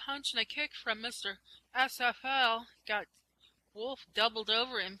got a punch and a kick from Mr. SFL. Got Wolf doubled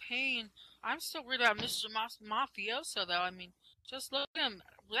over in pain. I'm still worried about Mr. Mafioso, though. I mean, just look at him.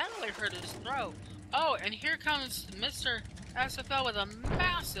 That really hurt his throat. Oh, and here comes Mr. SFL with a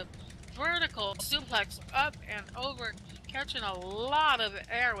massive vertical suplex up and over, catching a lot of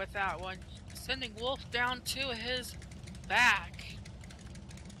air with that one, sending Wolf down to his back.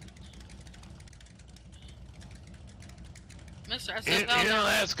 Mr. SFL. You know,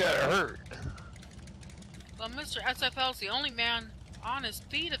 that's gotta hurt. Well, Mr. SFL is the only man on his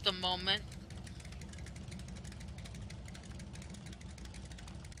feet at the moment.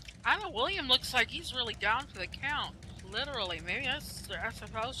 I know William looks like he's really down for the count. Literally. Maybe Mr.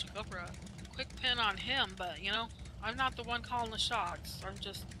 SFL should go for a quick pin on him, but, you know, I'm not the one calling the shots. I'm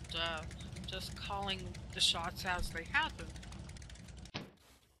just calling the shots as they happen.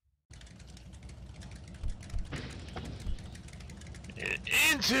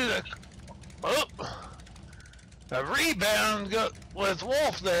 Into the... Oh! A rebound with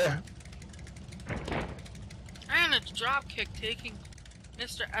Wolf there. And a drop kick taking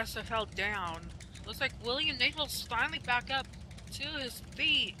Mr. SFL down. Looks like William Nichols finally back up to his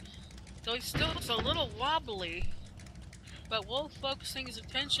feet, though he still looks a little wobbly. But Wolf focusing his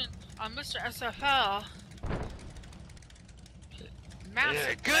attention on Mr. SFL.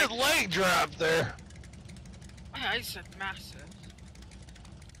 Massive. Yeah, good leg drop there. Yeah, I said massive.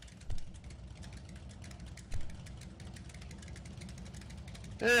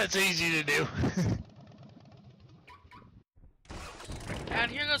 That's easy to do. And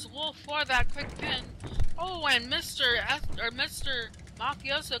here goes Wolf for that quick pin. Oh, and Mr.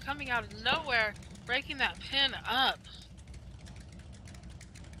 Mafioso coming out of nowhere, breaking that pin up.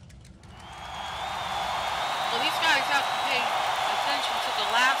 Well, these guys have to pay attention to the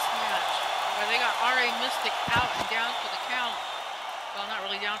last match, where they got R.A. Mystic out and down for the count. Well, not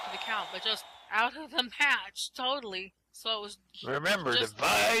really down for the count, but just out of the match, totally. So it was... Remember,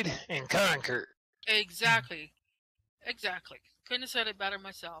 divide and conquer. Exactly. Exactly. Couldn't have said it better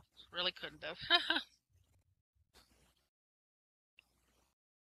myself. Really couldn't have.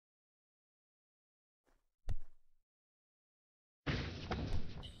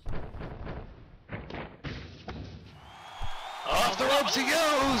 Off the ropes he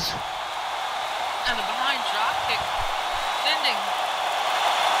goes. And the behind drop kick, sending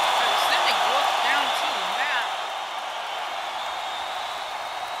Wolf down to the mat.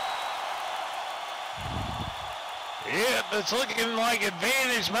 Yep, it's looking like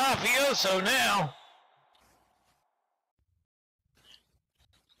advantage Mafioso now.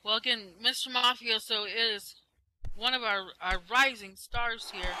 Well, again, Mr. Mafioso is one of our rising stars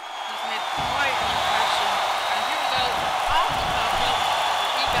here. He's made quite an impression. And here we go, off the top rope, the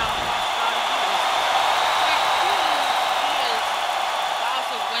rebound crossbody. That was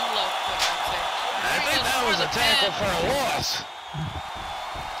a win-low quick, I'd say. I think that was a tackle for a loss.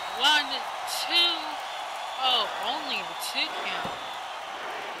 1, 2. Oh, only a 2 count.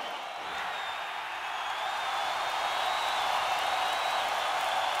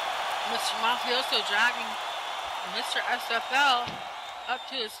 Mr. Mafioso dragging Mr. SFL up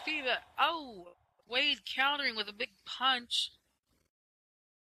to his feet, but oh, Wade countering with a big punch.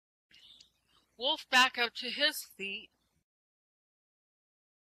 Wolf back up to his feet.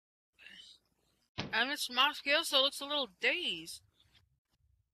 And Mr. Mafioso looks a little dazed.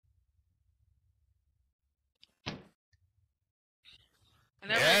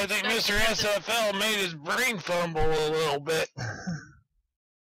 Yeah, I think Mr. SFL made his brain fumble a little bit.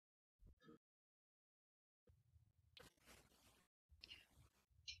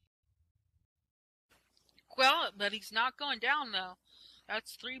 Well, but he's not going down, though.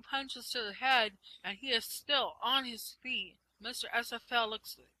 That's 3 punches to the head, and he is still on his feet. Mr. SFL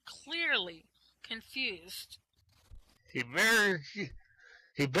looks clearly confused. He better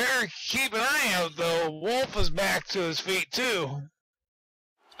keep an eye out, though. Wolf is back to his feet, too.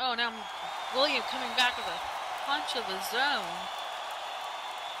 Oh, now William coming back with a punch of the zone.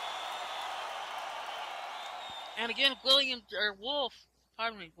 And again, Wolf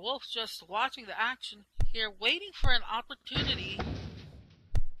just watching the action here, waiting for an opportunity.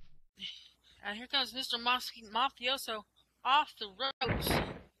 And here comes Mr. Mafioso off the ropes.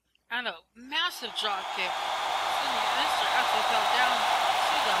 And a massive drop kick. Sending Mr. SFL down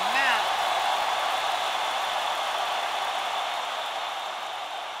to the mat.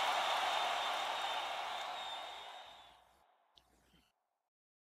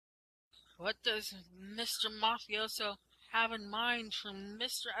 What does Mr. Mafioso have in mind for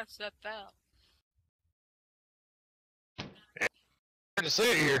Mr. SFL? Hard to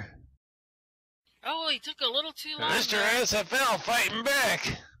say here. Oh, he took a little too long. Mr. SFL fighting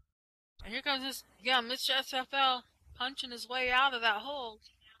back. And here comes Mr. SFL punching his way out of that hold.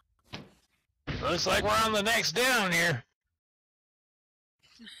 Looks like we're on the next down here.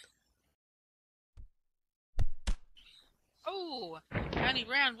 Oh, and he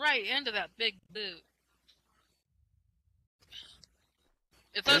ran right into that big boot.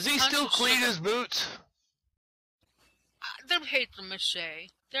 Does he still clean his boots? They're paper mache.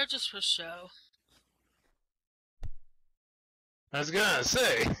 They're just for show. I was gonna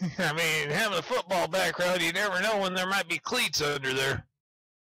say, I mean, having a football background, you never know when there might be cleats under there.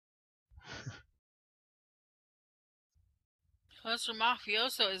 Mr.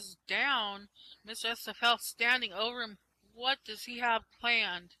 Mafioso is down. Mr. SFL standing over him. What does he have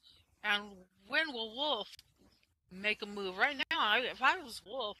planned? And when will Wolf make a move? Right now, if I was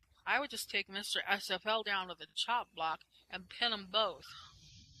Wolf, I would just take Mr. SFL down with a chop block and pin them both.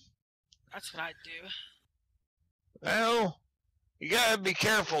 That's what I'd do. Well, you gotta be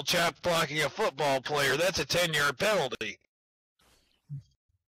careful chop blocking a football player. That's a 10-yard penalty.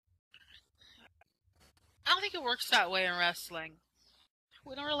 I don't think it works that way in wrestling.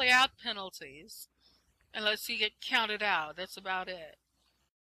 We don't really have penalties. Unless you get counted out. That's about it.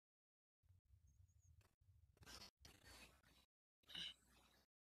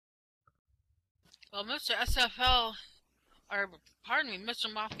 Well, Mr. SFL, or pardon me,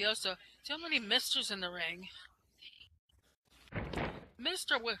 Mr. Mafioso, too many misters in the ring.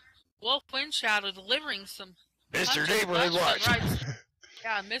 Mr. Wolf Windshadow delivering some Mr. punches, Neighborhood lefts Watch. and rights.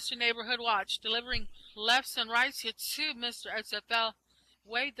 Yeah, Mr. Neighborhood Watch delivering lefts and rights here to Mr. SFL.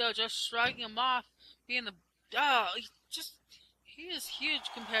 Wade, though, just shrugging him off, being the he is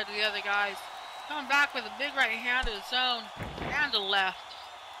huge compared to the other guys. Coming back with a big right hand of his own and a left.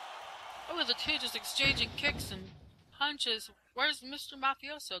 Oh, the two just exchanging kicks and punches. Where's Mr.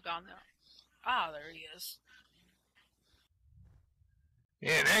 Mafioso gone there? Ah, there he is.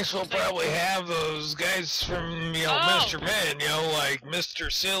 Yeah, next we'll probably have those guys from, Mr. Men, like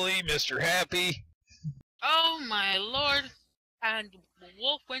Mr. Silly, Mr. Happy. Oh, my lord. And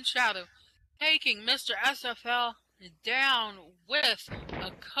Wolf Windshadow taking Mr. SFL down with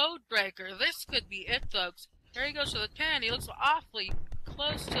a code breaker. This could be it, folks. Here he goes to the pin. He looks awfully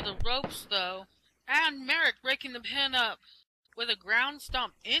close to the ropes, though. And Merrick breaking the pin up. with a ground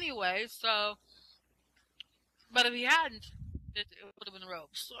stomp anyway, so... But if he hadn't, it would have been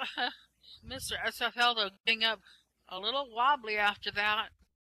ropes. Mr. SFL, though, getting up a little wobbly after that.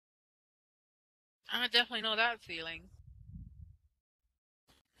 I definitely know that feeling.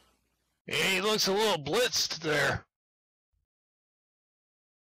 Yeah, he looks a little blitzed there.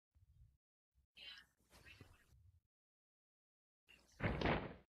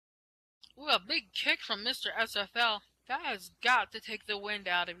 Ooh, a big kick from Mr. SFL. That has got to take the wind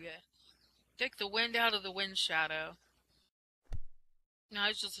out of you. Take the wind out of the wind shadow. No,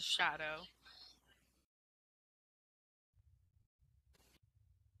 it's just a shadow.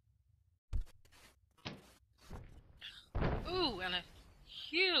 Ooh, and a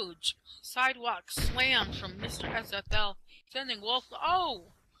huge sidewalk slam from Mr. SFL, sending Wolf.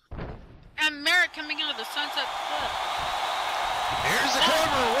 Oh! And Merritt coming into the sunset flip. Here's the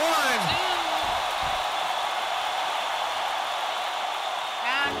cover. One.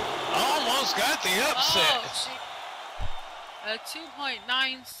 And Almost got the upset. A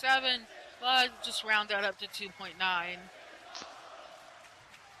 2.97. Well, just round that up to 2.9.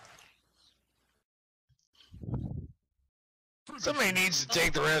 Somebody needs to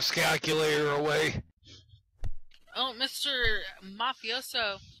take the ref's calculator away. Oh, Mr.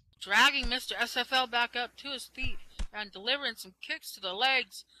 Mafioso dragging Mr. SFL back up to his feet and delivering some kicks to the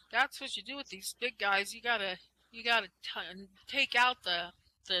legs. That's what you do with these big guys. You gotta take out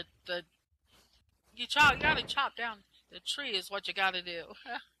you gotta chop down the tree is what you gotta do.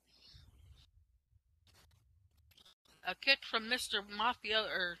 A kick from Mr. Mafia,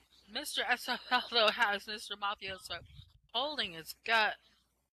 or Mr. SFL, though, has Mr. Mafioso holding his gut.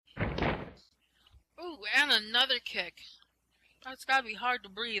 Ooh, and another kick. That's gotta be hard to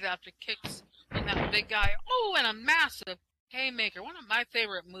breathe after kicks from that big guy. Oh, and a massive haymaker. One of my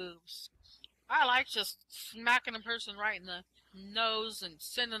favorite moves. I like just smacking a person right in the nose and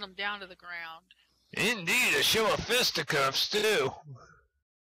sending them down to the ground. Indeed, a show of fisticuffs, too.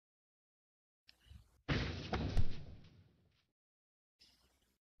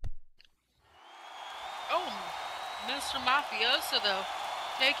 Oh, Mr. Mafioso, though,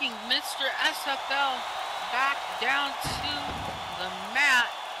 taking Mr. SFL back down to the mat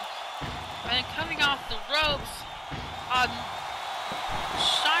and coming off the ropes on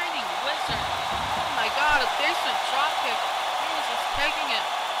Shining Wizard. Oh my God, a basement dropkick. He was just taking it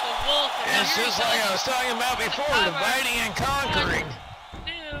to Wolf. And it's just like I was talking about before, dividing and conquering. 1,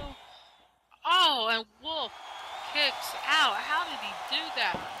 2. Oh, and Wolf kicks out. How did he do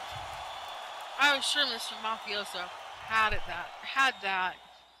that? I was sure Mr. Mafioso had that.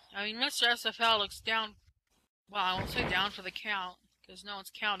 I mean, Mr. SFL looks down. Well, I won't say down for the count, because no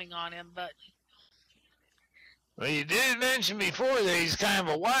one's counting on him, but... Well, you did mention before that he's kind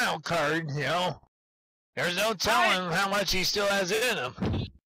of a wild card, you know. There's no telling how much he still has in him.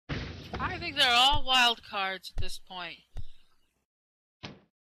 I think they're all wild cards at this point.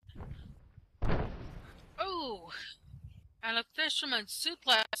 Ooh! And a fisherman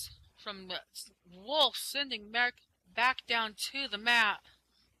suplex from Wolf, sending Merrick back down to the mat.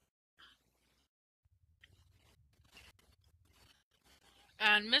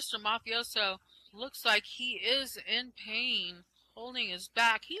 And Mr. Mafioso looks like he is in pain, holding his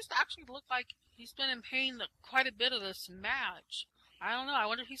back. He's actually looked like he's been in pain quite a bit of this match. I don't know. I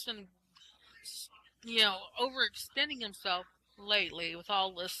wonder if he's been, overextending himself lately with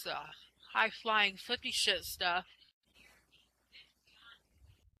all this high-flying flippy shit stuff.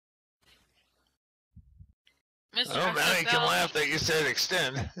 Mr. Oh, now you can laugh that you said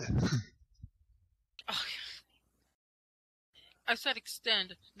extend. Oh, I said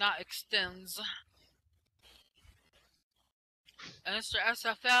extend, not extends. And Mr.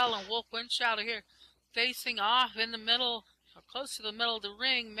 SFL and Wolf Windshadow here facing off in the middle, or close to the middle of the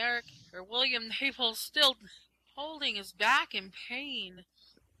ring. William Naples still holding his back in pain.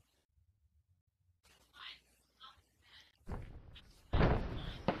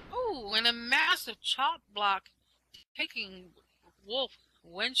 Ooh, and a massive chop block taking Wolf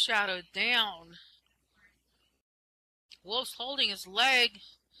Windshadow down. Wolf's holding his leg.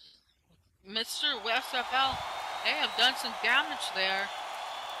 Mr. SFL, they have done some damage there.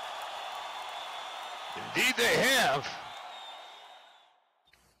 Indeed they have.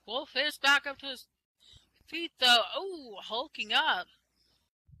 Wolf is back up to his feet, though. Ooh, hulking up.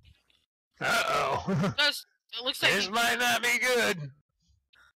 Uh-oh. It looks like this might not be good.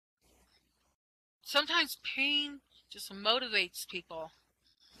 Sometimes pain just motivates people.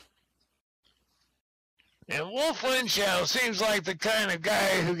 And Wolf Windshadow seems like the kind of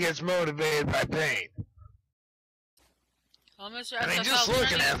guy who gets motivated by pain. Well, Mr. I mean, just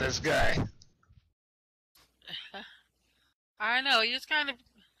looking at this guy. I know, he's kind of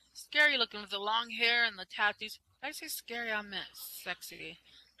scary looking with the long hair and the tattoos. I say scary, I meant sexy.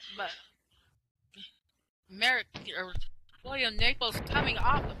 But Merrick, or William Naples coming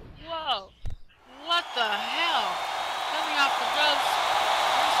off the... Whoa! What the hell? Coming off the ropes.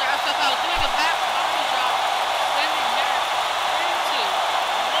 Mr. SFL doing a back body drop, sending Merrick into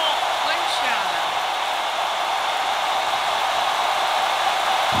Wolf Wind Shadow.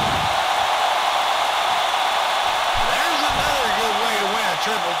 There's another good way to win a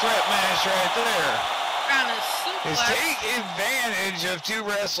triple threat match right there. And a suplex. Is take advantage of two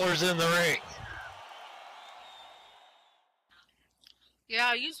wrestlers in the ring.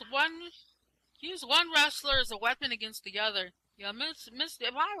 Yeah, use one wrestler as a weapon against the other. Yeah,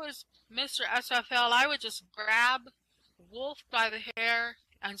 if I was Mr. SFL, I would just grab Wolf by the hair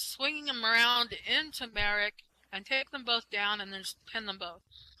and swing him around into Merrick and take them both down and then just pin them both.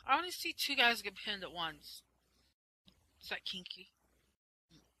 I want to see two guys get pinned at once. Is that kinky?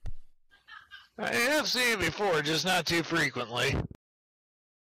 I have seen it before, just not too frequently.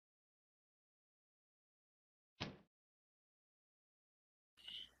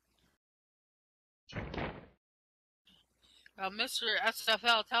 Mr.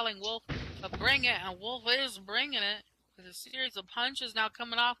 SFL telling Wolf to bring it, and Wolf is bringing it. There's a series of punches now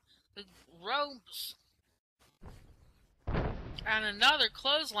coming off the ropes. And another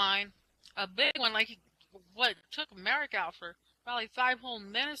clothesline, a big one, like what took Merrick out for probably 5 whole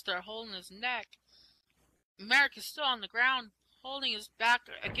minutes there, holding his neck. Merrick is still on the ground, holding his back.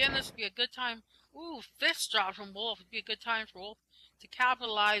 Again, this would be a good time. Ooh, fist drop from Wolf. It would be a good time for Wolf to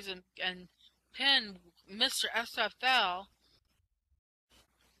capitalize and pin Mr. SFL.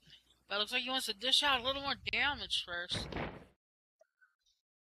 But it looks like he wants to dish out a little more damage first.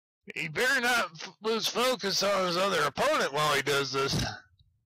 He better not lose focus on his other opponent while he does this.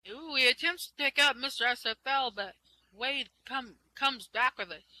 Ooh, he attempts to pick up Mr. SFL, but Wade comes back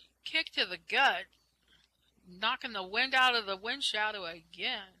with a kick to the gut, knocking the wind out of the wind shadow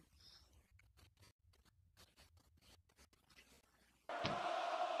again.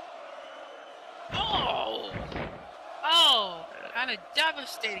 Oh! Oh! And a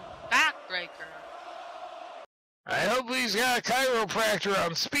devastating backbreaker. I hope he's got a chiropractor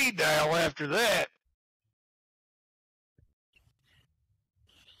on speed dial after that.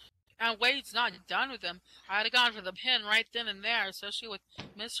 And Wade's not done with him. I'd have gone for the pin right then and there, especially with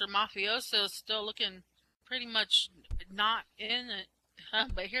Mr. Mafioso still looking pretty much not in it.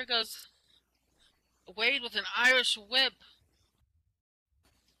 But here goes Wade with an Irish whip.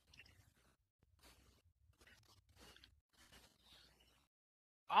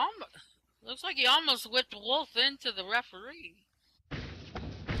 Looks like he almost whipped Wolf into the referee.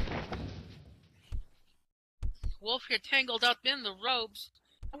 Wolf here tangled up in the ropes.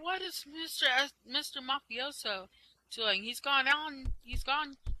 What is Mr. Mafioso doing? He's gone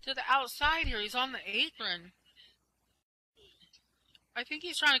to the outside here. He's on the apron. I think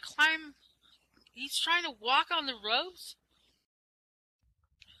he's trying to climb. He's trying to walk on the ropes.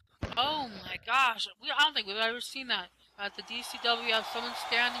 Oh my gosh. I don't think we've ever seen that. At the DCWF, someone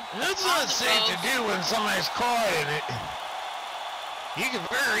standing. That's not safe to do when somebody's caught in it. You can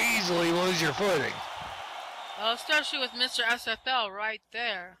very easily lose your footing. Well, especially with Mr. SFL right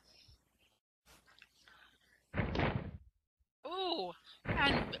there. Ooh,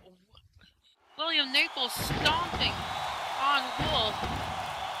 and William Naples stomping on Wolf.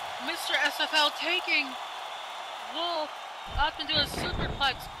 Mr. SFL taking Wolf up into a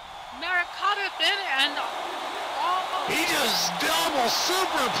superplex. Merrick caught up in it and he just double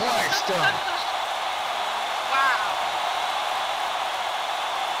superplexed him. Wow.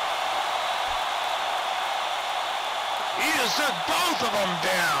 He just took both of them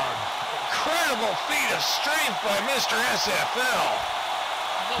down. Incredible feat of strength by Mr. SFL.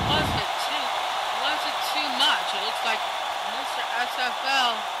 But was it too much? It looks like Mr.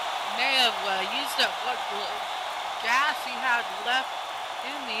 SFL may have used up what gas he had left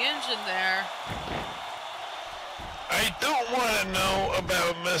in the engine there. I don't want to know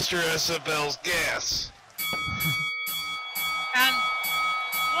about Mr. SFL's gas. And,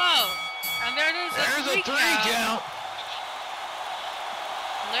 whoa, and there it is. There's a 3 count.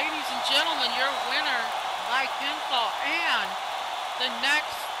 Ladies and gentlemen, your winner by pinfall, and the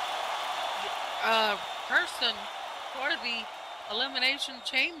next person for the Elimination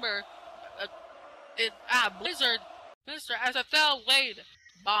Chamber, Blizzard, Mr. SFL Wade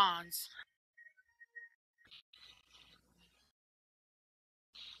Bonds.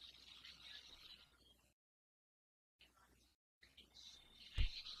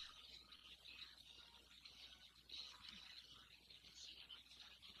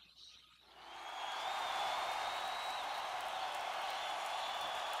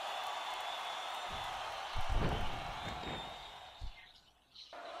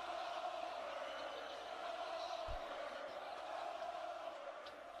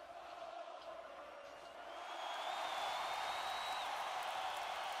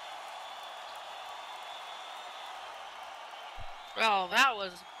 Well, that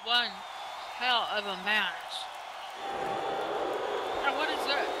was one hell of a match. Now, what is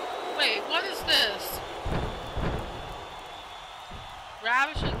that? Wait, what is this?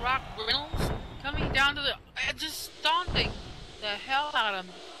 Ravish and Rock Reynolds coming down to the... just stomping the hell out of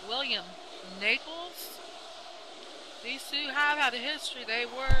William Naples. These two have had a history. They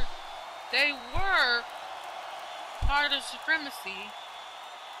were part of Supremacy.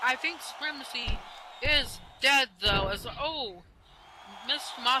 I think Supremacy is dead though. As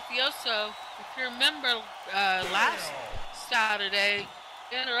Miss Mafioso, if you remember last Saturday,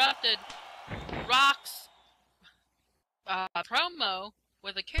 interrupted Rock's promo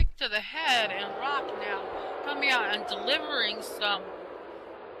with a kick to the head, and Rock now coming out and delivering some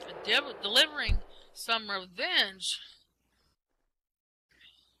revenge.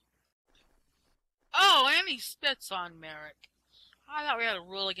 Oh, and he spits on Merrick. I thought we had a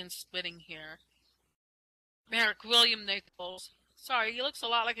rule against spitting here. Merrick William Nichols. Sorry, he looks a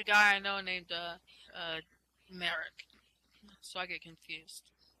lot like a guy I know named Merrick. So I get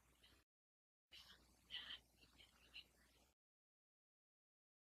confused.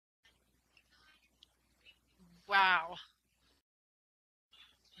 Wow.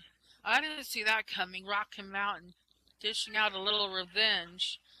 I didn't see that coming. Rock coming out and dishing out a little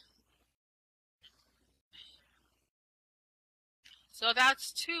revenge. So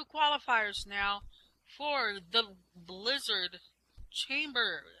that's 2 qualifiers now for the Blizzard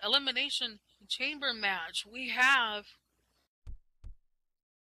Elimination Chamber match. We have...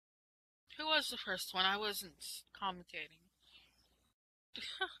 Who was the first one? I wasn't commentating.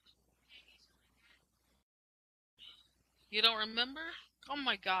 You don't remember? Oh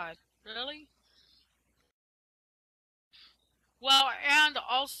my god. Really? Well, and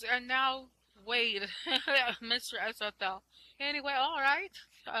now Wade, Mr. SFL. Anyway, alright.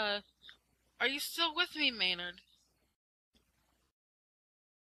 Are you still with me, Maynard?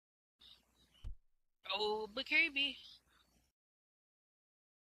 Oh, BKB.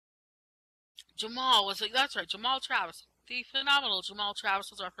 That's right, Jamal Travis. The phenomenal Jamal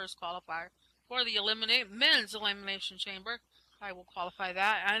Travis was our first qualifier for the men's elimination chamber. I will qualify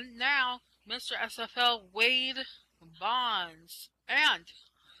that. And now, Mr. SFL Wade Bonds. And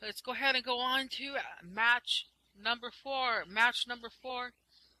let's go ahead and go on to match number 4. Match number 4.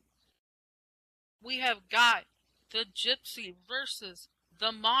 We have got the Gypsy versus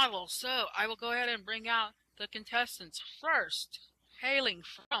the Model. So I will go ahead and bring out the contestants first. Hailing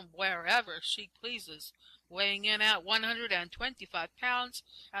from wherever she pleases, weighing in at 125 pounds,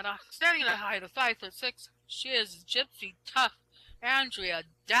 standing at a height of 5'6", she is Gypsy Tough Andrea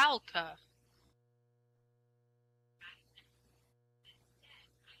Dalka.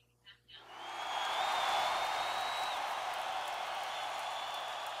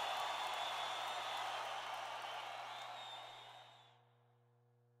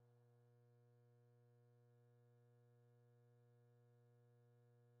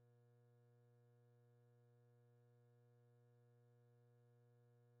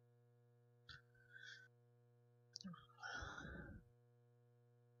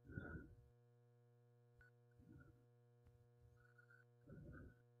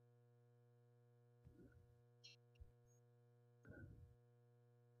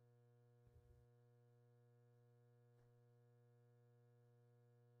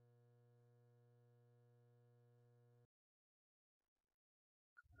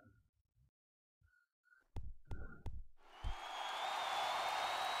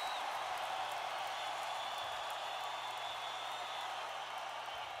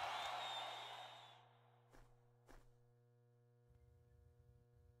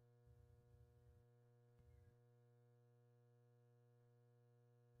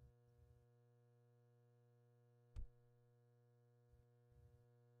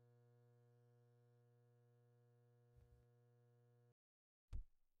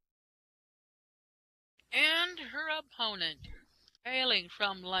 And her opponent, hailing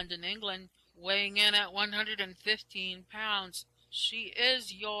from London, England, weighing in at 115 pounds, she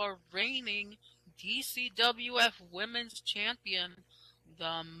is your reigning DCWF Women's Champion,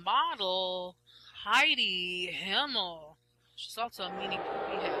 the Model, Heidi Himmel. She's also a mini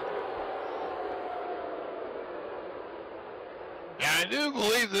poopy head. Yeah, I do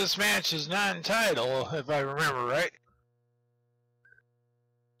believe this match is non-title, if I remember right.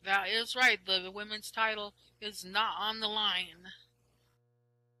 That is right, the women's title is not on the line.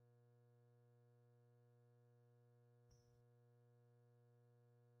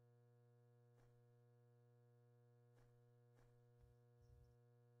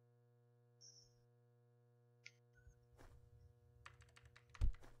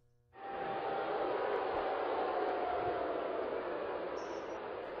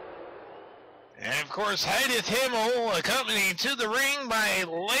 And of course, Edith Himmel, accompanied to the ring by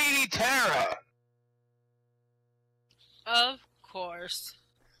Lady Tara. Of course.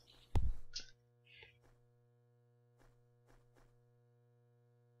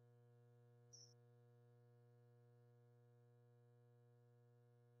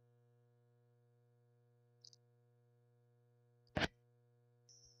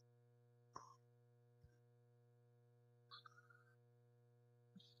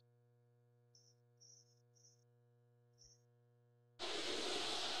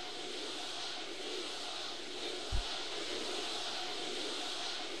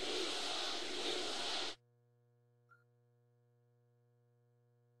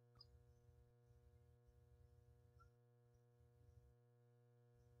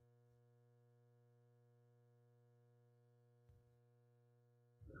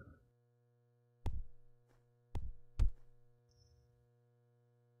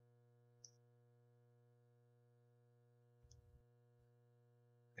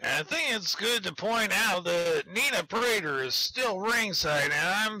 I think it's good to point out that Nina Prater is still ringside, and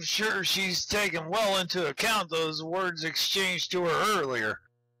I'm sure she's taken well into account those words exchanged to her earlier,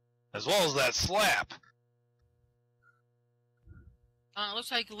 as well as that slap. It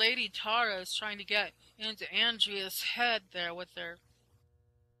looks like Lady Tara is trying to get into Andrea's head there with her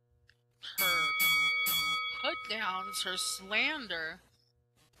put-downs, her slander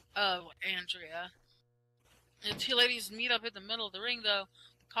of Andrea. The two ladies meet up in the middle of the ring, though.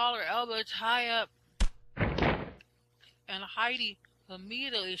 Collar, elbow, tie up, and Heidi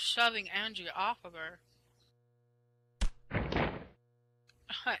immediately shoving Andrea off of her.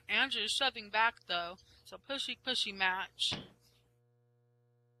 Andrea's shoving back, though. So pushy match.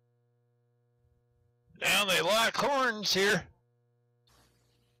 Now they lock horns here.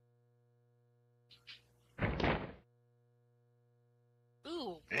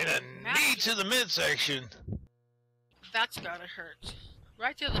 Ooh. And a knee to the midsection. That's gotta hurt.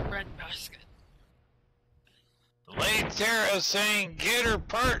 Right to the breadbasket. Lady Tara saying, get her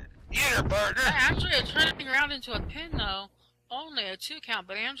partner. Andrea turning around into a pin, though. Only a 2 count,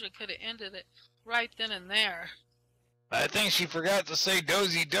 but Andrea could have ended it right then and there. I think she forgot to say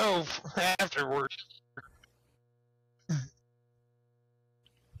dozy dove afterward.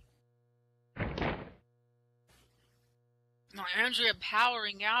 Now Andrea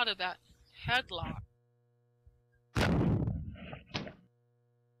powering out of that headlock.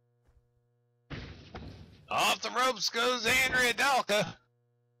 Off the ropes goes Andrea Dalka.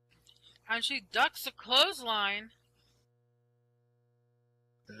 And she ducks a clothesline.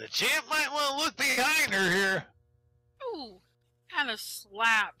 The champ might want to look behind her here. Ooh, and a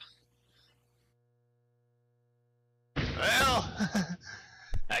slap. Well,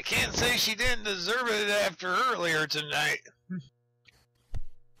 I can't say she didn't deserve it after earlier tonight.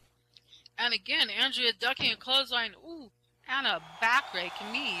 And again, Andrea ducking a clothesline. Ooh, and a back rake.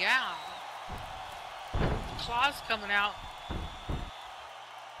 Meow. Claws coming out.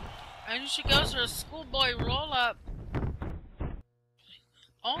 And she goes for a schoolboy roll up.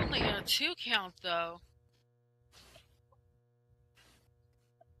 Only a 2 count, though.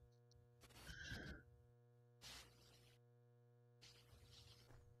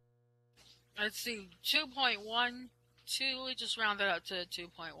 Let's see, 2.1. We just rounded up to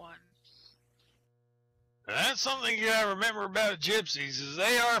 2.1. That's something you gotta remember about gypsies, is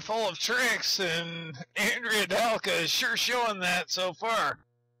they are full of tricks, and Andrea Dalka is sure showing that so far.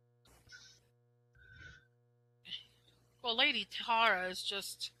 Well, Lady Tara is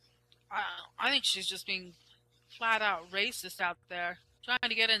just, I think she's just being flat out racist out there. Trying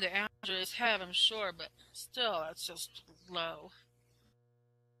to get into Andrea's head, I'm sure, but still, that's just low.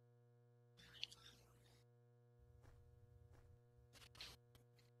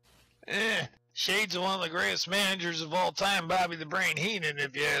 Shades of one of the greatest managers of all time, Bobby the Brain Heenan,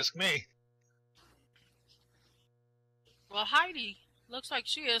 if you ask me. Well, Heidi looks like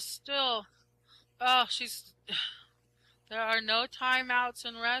she is still, there are no timeouts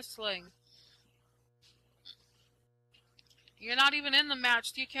in wrestling. You're not even in the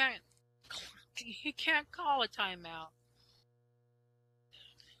match. You can't call a timeout.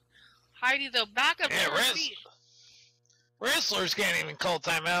 Heidi, though, back up to her feet. Wrestlers can't even call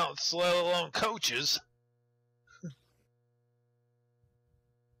timeouts, let alone coaches.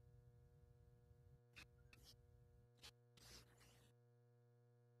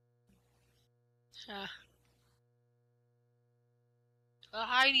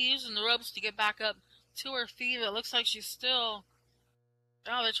 Heidi using the ropes to get back up to her feet. It looks like she's still...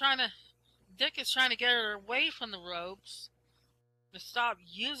 Oh, Dick is trying to get her away from the ropes. To stop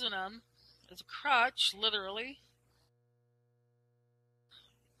using them as a crutch, literally.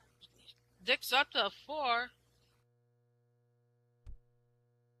 Dick's up to 4.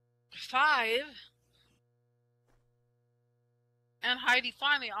 5. And Heidi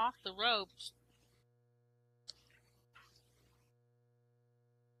finally off the ropes.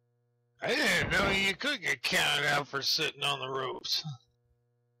 I didn't know you could get counted out for sitting on the ropes.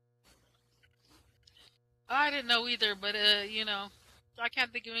 I didn't know either, but you know, I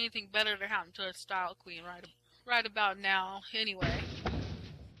can't think of anything better to happen to a style queen right about now. Anyway,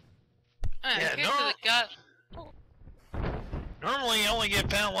 Yeah, kick to the gut. Normally you only get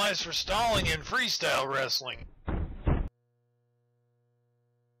penalized for stalling in freestyle wrestling.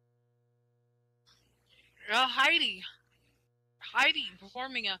 Heidi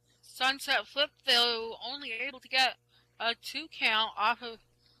performing a sunset flip, though only able to get a 2 count off of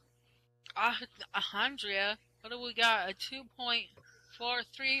Andrea. What do we got? A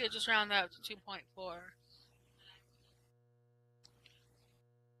 2.43, or just round that up to 2.4.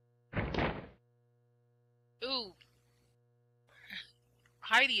 Ooh.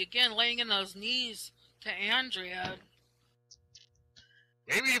 Heidi again laying in those knees to Andrea.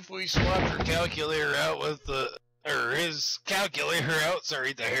 Maybe if we swapped her calculator out with his calculator out,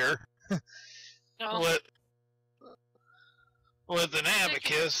 sorry, the hair. Oh. With an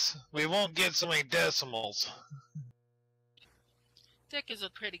abacus, we won't get so many decimals. Dick is a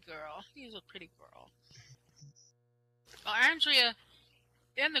pretty girl. He's a pretty girl. Well, Andrea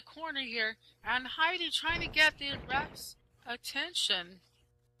in the corner here, and Heidi trying to get the ref's attention.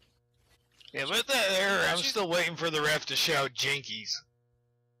 Yeah, but that there, I'm still waiting for the ref to shout jinkies.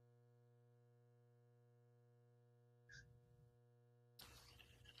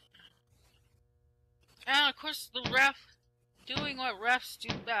 And of course, the ref doing what refs do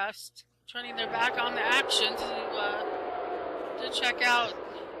best, turning their back on the action to check out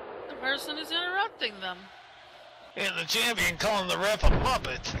the person who's interrupting them. And the champion calling the ref a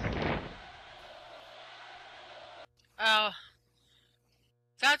muppet.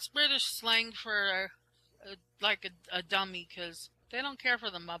 That's British slang for a dummy, because they don't care for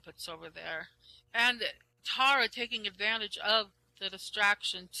the Muppets over there. And Tara taking advantage of the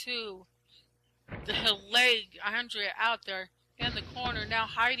distraction too. The leg Andrea out there in the corner. Now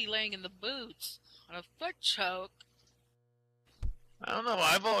Heidi laying in the boots on a foot choke. I don't know,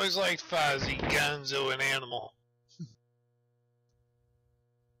 I've always liked Fozzie, Gonzo, and Animal.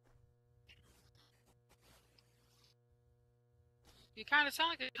 You kind of sound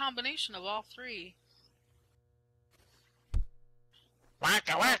like a combination of all three.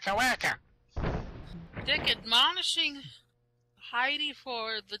 Wacka, wacka, wacka! Dick admonishing Heidi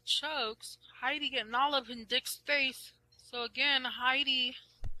for the chokes. Heidi getting all up in Dick's face. So again, Heidi,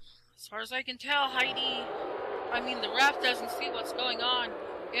 as far as I can tell, the ref doesn't see what's going on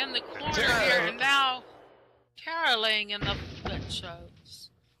in the corner here. And now, Tara laying in the foot chokes.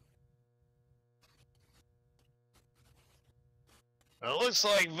 Well, it looks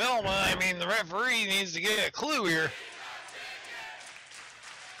like Velma, the referee, needs to get a clue here.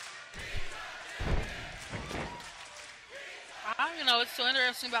 It's so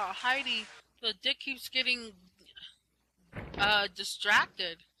interesting about Heidi. The Dick keeps getting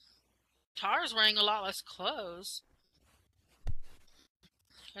distracted. Tara's wearing a lot less clothes.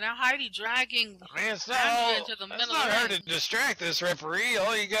 And now Heidi dragging Andrea into the middle. It's not hard to distract this referee.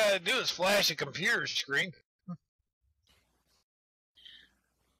 All you gotta do is flash a computer screen.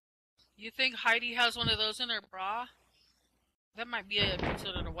 You think Heidi has one of those in her bra? That might be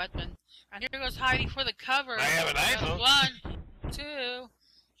considered a weapon. And here goes Heidi for the cover. I have an iPhone. 1, 2.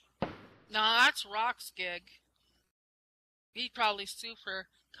 No, that's Rock's gig. He'd probably sue for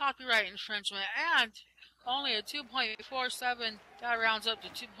copyright infringement. And only a 2.47. That rounds up to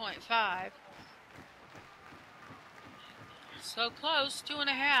 2.5. So close,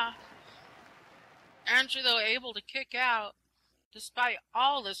 2.5. Andrew, though, able to kick out. Despite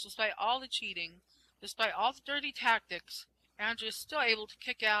all this, despite all the cheating, despite all the dirty tactics, Andrea's still able to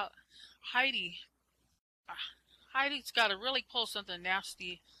kick out Heidi. Heidi's got to really pull something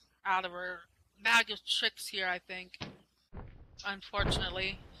nasty out of her bag of tricks here, I think.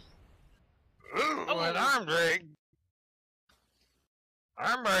 Unfortunately. Ooh, an arm drag.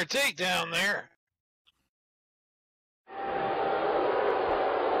 Armbar takedown there.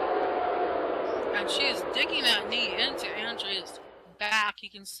 And she is digging that knee into Andrea's back. You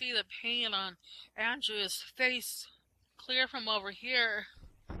can see the pain on Andrea's face clear from over here.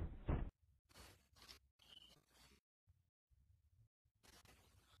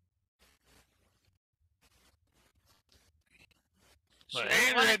 But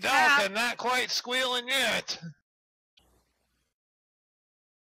Andrea Dalton not quite squealing yet.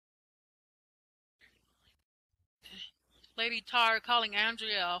 Lady Tara calling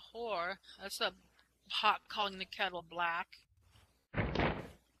Andrea a whore. That's a pot calling the kettle black.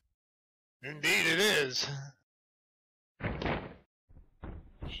 Indeed it is.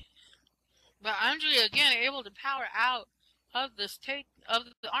 But Andrea again able to power out of this of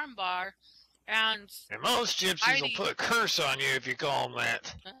the armbar, and most gypsies Heidi will put a curse on you if you call them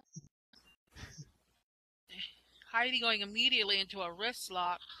that. Heidi going immediately into a wrist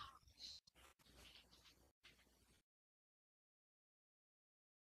lock.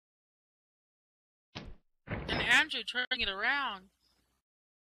 And Andrew turning it around.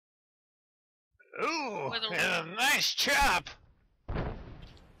 Ooh, and a nice chop.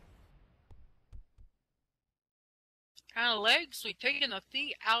 And a leg sweep, taking the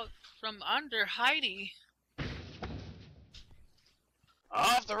feet out from under Heidi.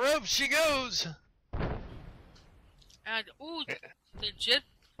 Off the rope she goes. And ooh,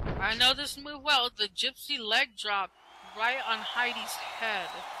 I know this move well. The gypsy leg drop right on Heidi's head.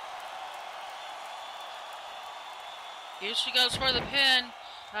 Here she goes for the pin.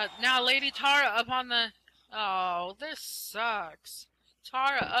 Now Lady Tara up on the... Oh, this sucks.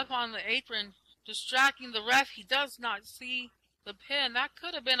 Tara up on the apron, distracting the ref. He does not see the pin. That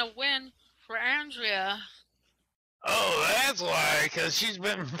could have been a win for Andrea. Oh, that's why, because she's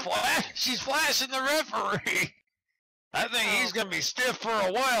flashing the referee. I think he's going to be stiff for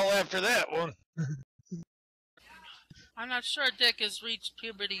a while after that one. I'm not sure Dick has reached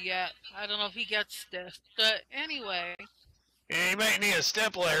puberty yet. I don't know if he gets stiff. But anyway. Yeah, he might need a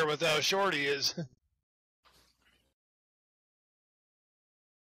stepladder with how short he is.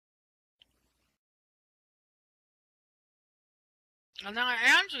 And now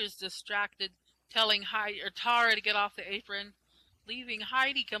Andrew's distracted, telling Tara to get off the apron, leaving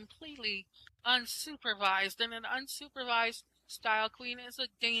Heidi completely unsupervised. And an unsupervised style queen is a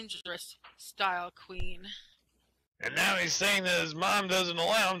dangerous style queen. And now he's saying that his mom doesn't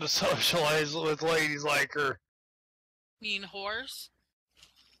allow him to socialize with ladies like her. Mean horse.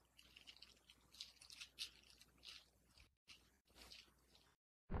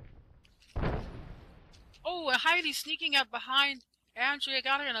 Oh, and Heidi sneaking up behind Andrea,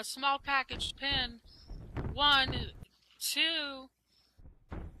 got her in a small package pin. 1, 2.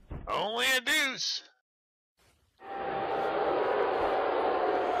 Only a deuce.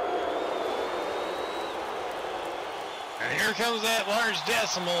 And here comes that large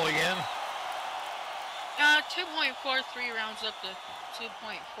decimal again. 2.43 rounds up to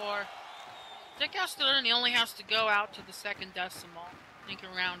 2.4. Dick has to learn he only has to go out to the second decimal. He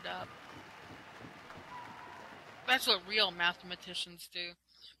can round up. That's what real mathematicians do.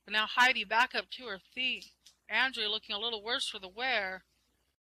 But now Heidi back up to her feet. Andrea looking a little worse for the wear.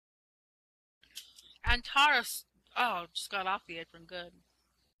 And Tara, just got off the apron. Good.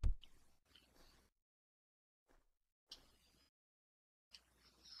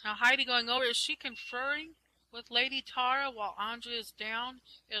 Now Heidi going over. Is she conferring with Lady Tara while Andrea is down?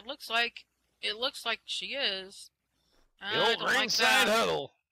 It looks like she is. The old ringside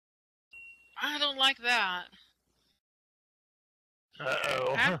huddle. I don't like that.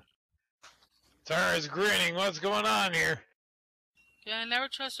 Uh-oh. Tara's grinning. What's going on here? Yeah, I never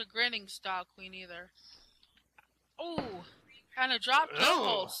trust a grinning style queen either. Oh, and a drop kick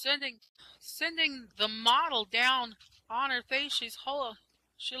hold, sending the model down on her face.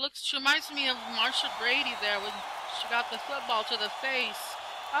 She reminds me of Marsha Brady there when she got the football to the face.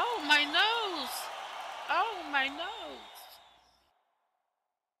 Oh, my nose! Oh, my nose!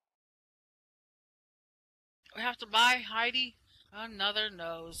 We have to buy Heidi another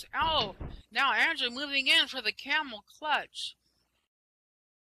nose. Oh, now Andrew moving in for the camel clutch.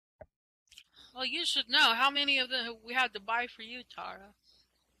 Well, you should know how many of them we had to buy for you, Tara.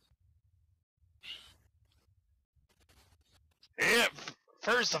 Yep.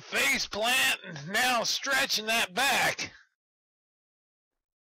 First a face plant, and now stretching that back.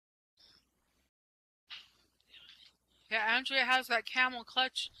 Yeah, Andrea has that camel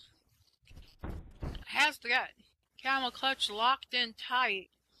clutch. Has that camel clutch locked in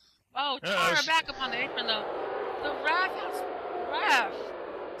tight. Oh, Tara back up on the apron though. The ref.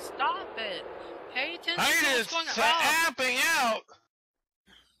 Stop it. Pay attention to what's going on. Tapping out.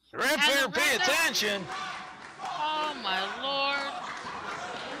 The ref better pay attention. Oh my lord.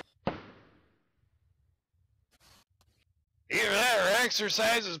 Either that or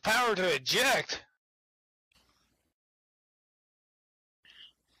exercise his power to eject.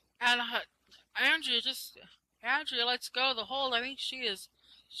 And Andrea lets go of the hold. I think she is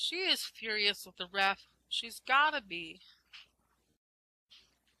furious with the ref. She's gotta be.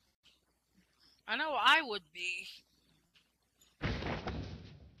 I know I would be.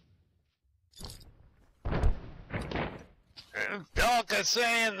 And Dalka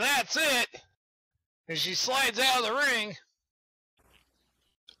saying, "That's it," and she slides out of the ring.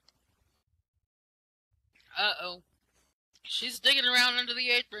 Uh-oh. She's digging around under the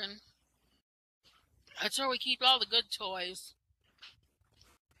apron. That's where we keep all the good toys.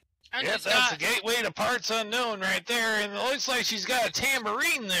 And Yep, she's that's got the gateway to parts unknown right there, and it looks like she's got a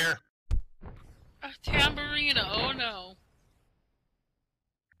tambourine there. a tambourine. Oh no.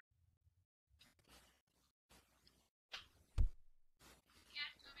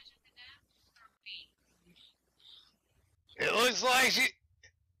 It looks like she's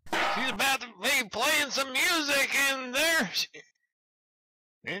about to be playing some music in there,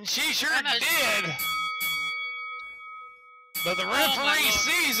 and she sure did. But the referee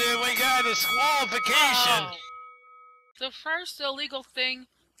sees it. We got a disqualification. Oh. The first illegal thing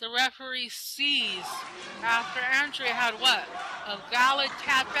the referee sees after Andrea had what? A valid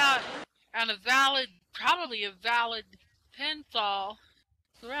tap out and probably a valid pinfall.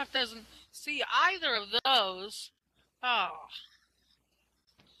 The ref doesn't see either of those. Oh.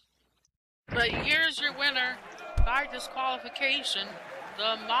 But here's your winner by disqualification,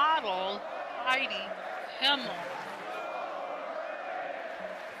 the model Heidi Himmel.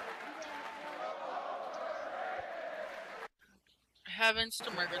 Heavens to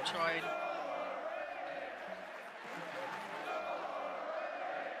Murgatroyd.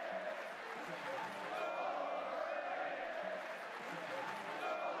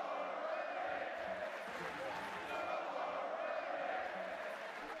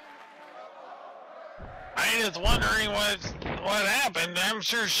 I'm just wondering what happened. I'm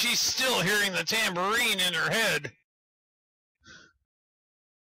sure she's still hearing the tambourine in her head.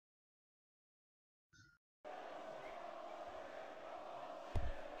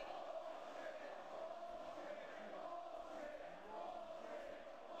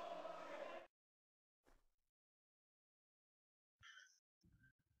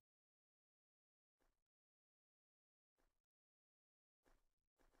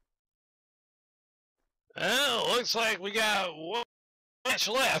 Well, looks like we got one match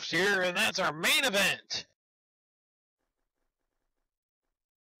left here, and that's our main event.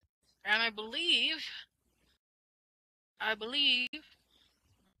 And I believe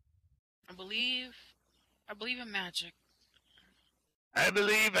in magic. I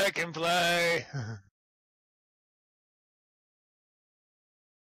believe I can fly.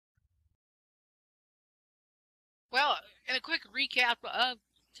 Well, in a quick recap of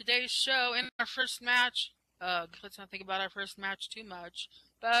today's show, in our first match, let's not think about our first match too much,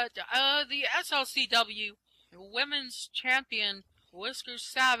 but the SLCW Women's Champion Whiskers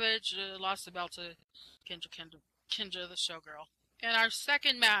Savage lost the belt to Kendra the Showgirl. In our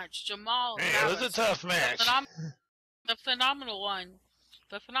second match, Jamal Yeah, it was a tough match. The phenomenal one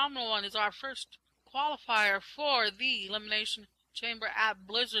is our first qualifier for the Elimination Chamber at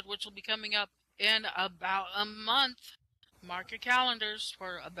Blizzard, which will be coming up in about a month. Mark your calendars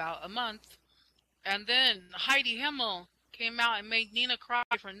for about a month. And then Heidi Himmel came out and made Nina cry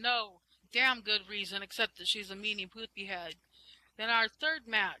for no damn good reason except that she's a meanie poopy head. Then our third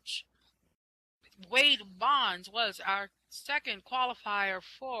match, Wade Bonds was our second qualifier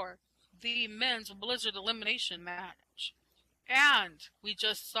for the men's Blizzard elimination match. And we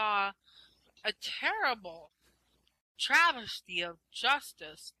just saw a terrible travesty of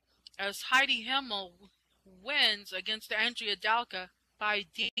justice as Heidi Himmel wins against Andrea Dalka by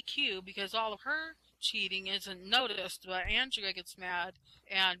DQ because all of her cheating isn't noticed, but Andrea gets mad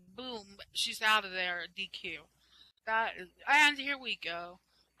and boom, she's out of there, DQ. And here we go.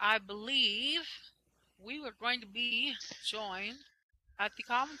 I believe we were going to be joined at the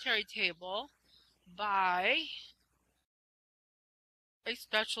commentary table by a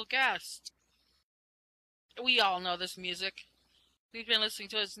special guest. We all know this music. We've been listening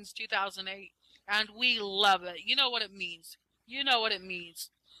to it since 2008, and we love it. You know what it means. You know what it means.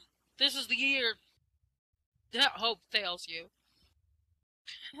 This is the year that hope fails you.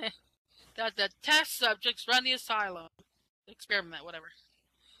 That the test subjects run the asylum. Experiment, whatever.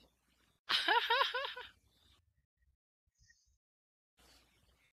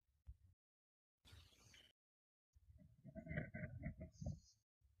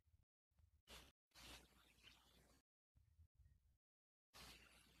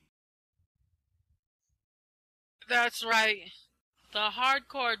 That's right. The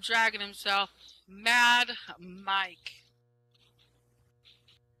hardcore dragon himself, Mad Mike.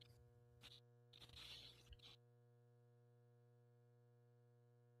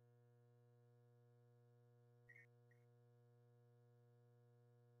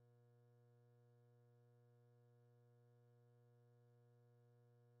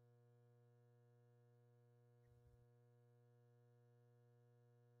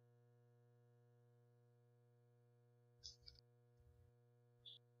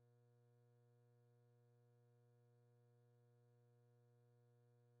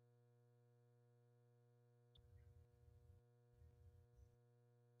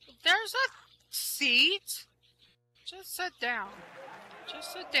 There's a seat. Just sit down.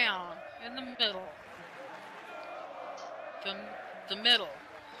 Just sit down in the middle. The middle.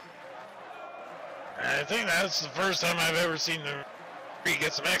 I think that's the first time I've ever seen the referee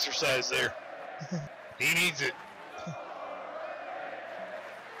get some exercise there. He needs it.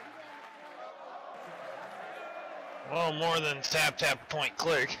 Well, more than tap, tap, point,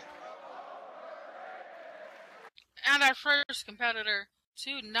 click. And our first competitor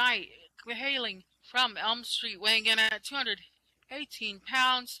tonight, hailing from Elm Street, weighing in at 218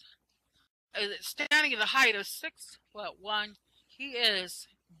 pounds, standing at a height of 6'1", he is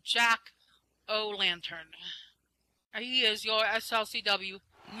Jack O'Lantern. He is your SLCW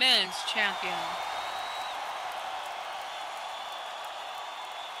Men's Champion.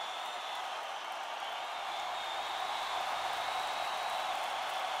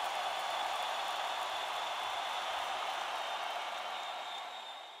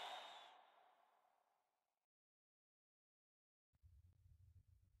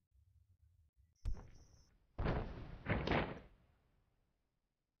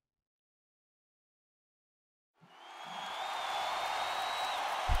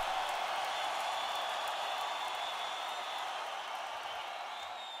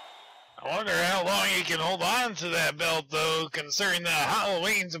 I wonder how long he can hold on to that belt, though, considering that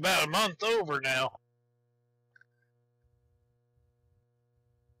Halloween's about a month over now.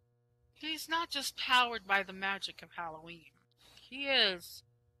 He's not just powered by the magic of Halloween. He is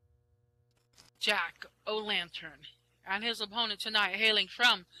Jack O'Lantern. And his opponent tonight, hailing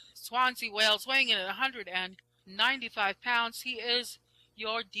from Swansea, Wales, weighing in at 195 pounds, he is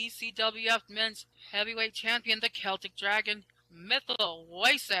your DCWF Men's Heavyweight Champion, the Celtic Dragon, Mythal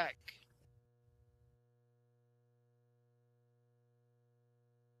Wacek.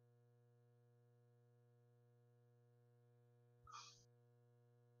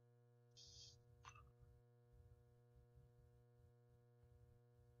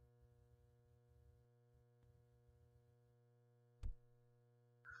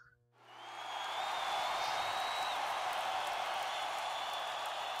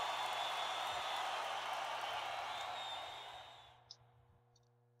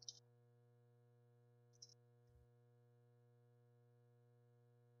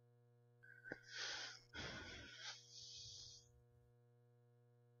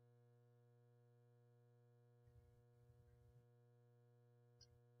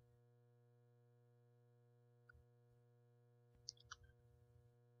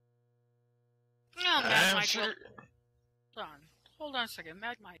 Oh, Mad Mike, sure. Hold on a second.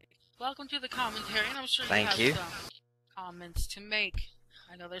 Mad Mike, welcome to the commentary, and I'm sure Thank you you. have some comments to make.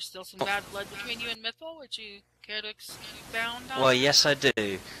 I know there's still some bad blood between you and Mythal. Would you care to expound on? Well, yes, I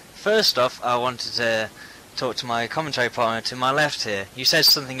do. First off, I wanted to talk to my commentary partner to my left here. You said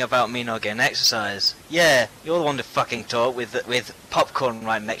something about me not getting exercise. Yeah, you're the one to fucking talk with popcorn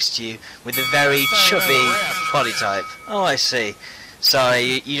right next to you, with a very chubby body type. Oh, I see.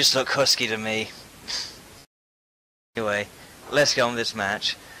 Sorry, you just look husky to me. Anyway, let's get on with this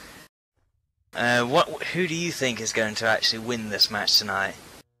match. Who do you think is going to actually win this match tonight?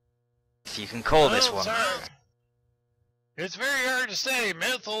 If you can call this one. It's very hard to say.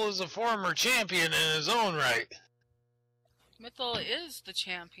 Mythal is a former champion in his own right. Mythal is the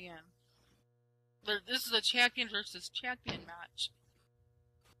champion. This is a champion versus champion match.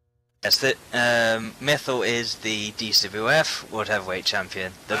 Yes, Mythal is the DCWF World Heavyweight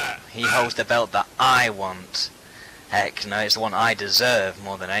Champion. He holds the belt that I want. Heck, no, it's the one I deserve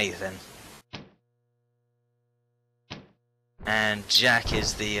more than anything. And Jack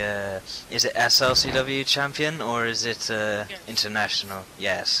is the, is it SLCW champion, or is it, Yes. international?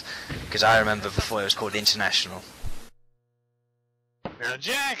 Yes, because I remember before it was called international. Now,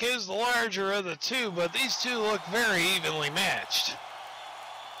 Jack is the larger of the two, but these two look very evenly matched.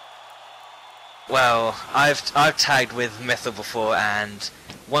 Well, I've tagged with Mythal before, and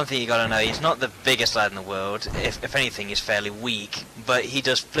one thing you gotta know, he's not the biggest lad in the world. If anything, he's fairly weak, but he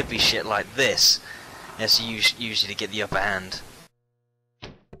does flippy shit like this. That's usually to get the upper hand.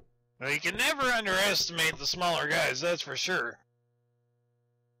 Now, you can never underestimate the smaller guys, that's for sure.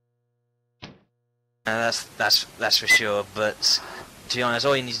 That's for sure, but to be honest,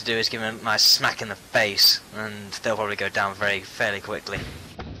 all you need to do is give him a nice smack in the face, and they'll probably go down fairly quickly.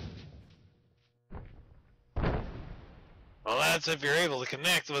 Well, that's if you're able to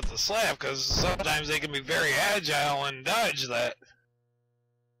connect with the slap, because sometimes they can be very agile and dodge that.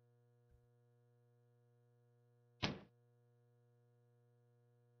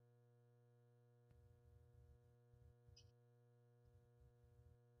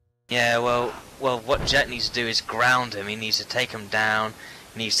 Yeah, well, what Jack needs to do is ground him. He needs to take him down.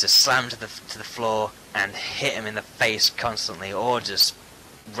 needs to slam to the floor and hit him in the face constantly, or just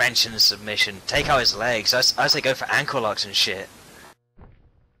wrench in the submission. Take out his legs. I say go for ankle locks and shit.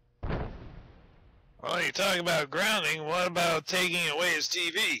 Well, you talk about grounding. What about taking away his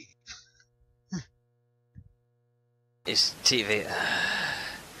TV? His TV.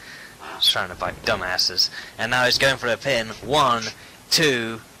 Just trying to bite dumbasses. And now he's going for a pin. 1,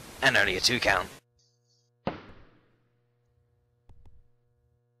 2, and only a 2 count.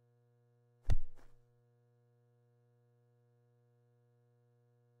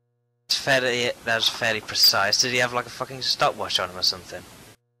 That was fairly precise. Did he have like a fucking stopwatch on him or something?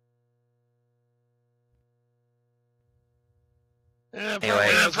 Yeah,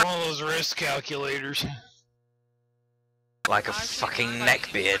 Anyway. that's one of those wrist calculators. Like a I was fucking thinking, like-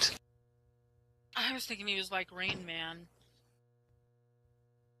 neckbeard. I was thinking he was like Rain Man.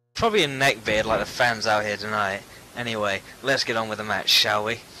 Probably a neckbeard like the fans out here tonight. Anyway, let's get on with the match, shall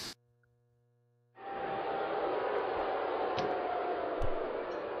we?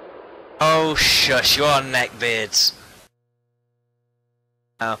 Oh, shush, you are neckbeards.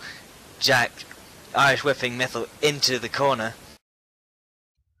 Now, Jack, Irish whipping Mythal into the corner.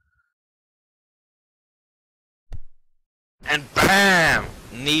 And BAM!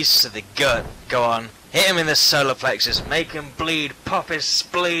 Knees to the gut. Go on. Hit him in the solar plexus. Make him bleed. Pop his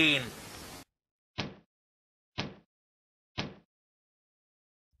spleen.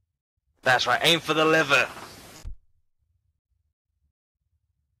 That's right. Aim for the liver.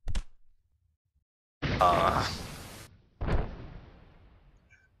 Ah.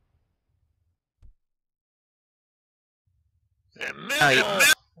 And Oh, Mitchell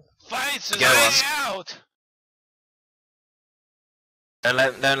fights his Go way on. out.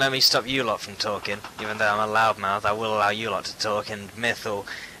 Don't let me stop you lot from talking. Even though I'm a loudmouth, I will allow you lot to talk. And Mythal,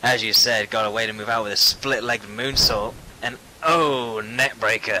 as you said, got a way to move out with a split-legged moonsault. And oh, neck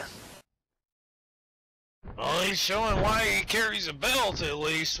breaker. Well, he's showing why he carries a belt, at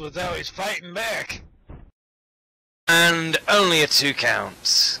least, with how he's fighting back. And only a 2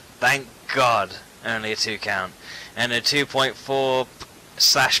 count. Thank God, only a 2 count. And a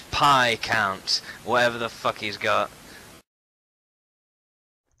 2.4/pi count. Whatever the fuck he's got.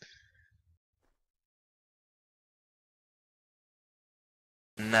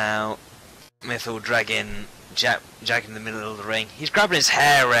 Now, Mythal dragging Jack in the middle of the ring. He's grabbing his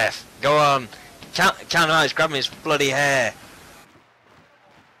hair, ref. Go on. Count him out, he's grabbing his bloody hair.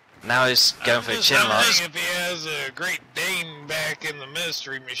 Now he's going for a chin lock. If he has a Great Dane back in the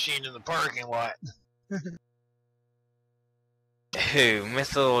mystery machine in the parking lot. Who?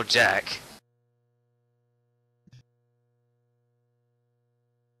 Mythal or Jack?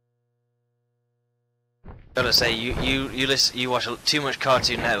 Gotta say, you watch too much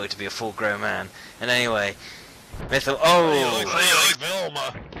Cartoon Network to be a full-grown man. And anyway, Mythal. He looks like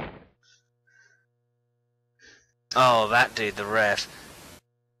Velma. Oh, that dude, the ref.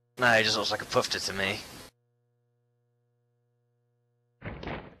 No, he just looks like a puffer to me.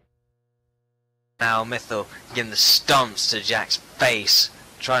 Now Mythal giving the stomps to Jack's face,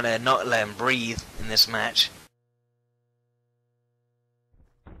 trying to not let him breathe in this match.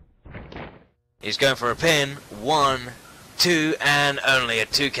 He's going for a pin. 1, 2, and only a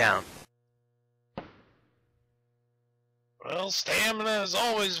 2 count. Well, stamina is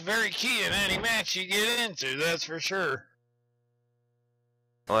always very key in any match you get into, that's for sure.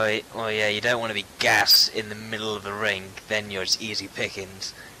 Well, yeah, you don't want to be gassed in the middle of the ring, then you're just easy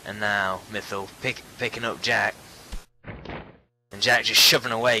pickings. And now, Mythal picking up Jack. And Jack just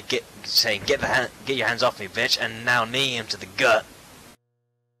shoving away, saying, get your hands off me, bitch, and now knee him to the gut.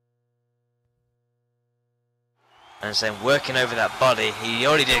 And saying, working over that body, he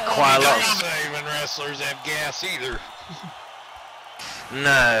already did quite a lot of... Not even wrestlers have gas either.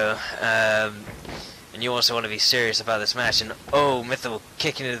 No, and you also want to be serious about this match, and oh, Mythal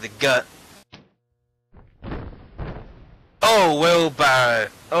kicking into the gut. Oh, wheelbarrow!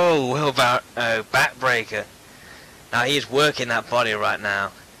 Oh, wheelbarrow! Oh, backbreaker. Now he is working that body right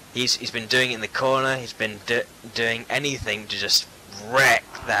now. He's been doing it in the corner. He's been doing anything to just wreck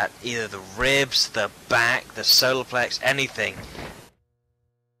that, either the ribs, the back, the solar plex, anything.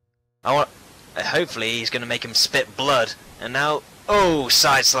 Hopefully he's going to make him spit blood. And now, oh,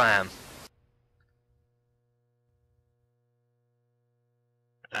 side slam.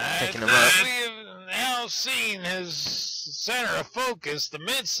 Picking him up. We have now seen his center of focus, the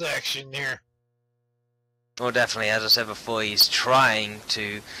midsection here. Well, definitely, as I said before, he's trying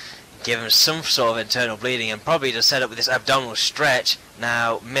to give him some sort of internal bleeding, and probably to set up with this abdominal stretch.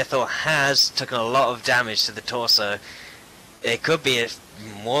 Now, Mythal has taken a lot of damage to the torso. It could be a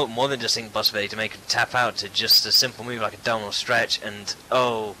more than just think possibility to make him tap out to just a simple move like a abdominal stretch, and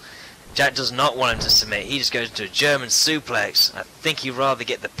oh, Jack does not want him to submit. He just goes into a German suplex. I think he'd rather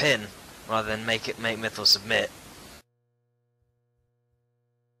get the pin rather than make Mythel submit.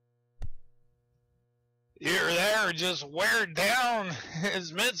 Either that or just wear down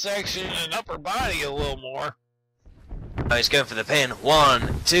his midsection and upper body a little more. Oh, he's going for the pin.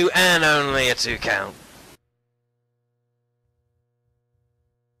 1, 2, and only a 2 count.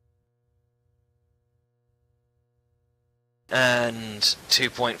 And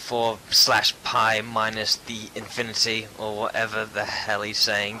 2.4/pi minus the infinity, or whatever the hell he's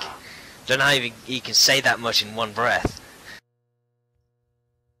saying. Don't know how he can say that much in one breath.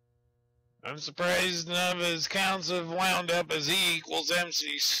 I'm surprised none of his counts have wound up as E equals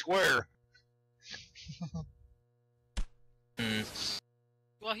MC square.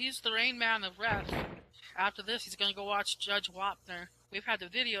 Well, he's the Rain Man of Ref. After this, he's gonna go watch Judge Wapner. We've had to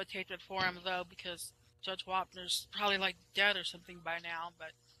videotape it for him, though, because Judge Wapner's probably, like, dead or something by now, but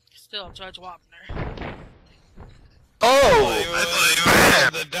still, Judge Wapner. Oh!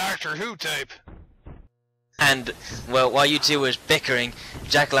 The Doctor Who tape. And, well, while you two was bickering,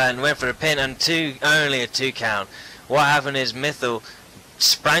 Jack Lyon went for a pin and only a 2 count. What happened is Mythel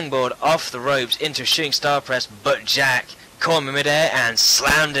sprangboard off the ropes into a shooting star press, but Jack caught him in midair and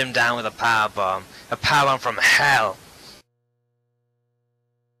slammed him down with a powerbomb. A powerbomb from hell.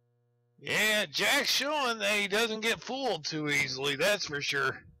 Yeah, Jack's showing that he doesn't get fooled too easily, that's for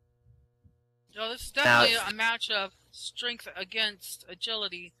sure. No, this is definitely a match of strength against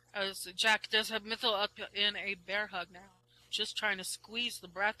agility, as Jack does have Mythel up in a bear hug now, just trying to squeeze the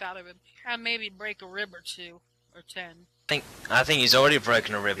breath out of him and maybe break a rib or 2 or 10. I think he's already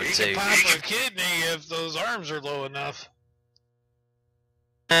broken a rib or 2. He can pop a kidney if those arms are low enough.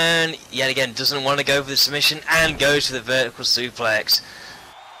 And yet again doesn't want to go for the submission and goes for the vertical suplex.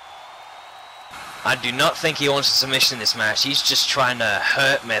 I do not think he wants a submission in this match. He's just trying to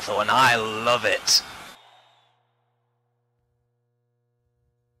hurt Mythel, and I love it.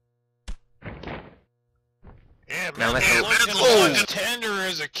 Yeah, Now Mythel Mythel, looking tender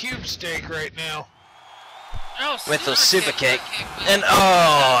as a cube steak right now. Oh, Mythel super kick, and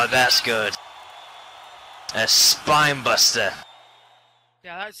oh, that's good. A spine buster.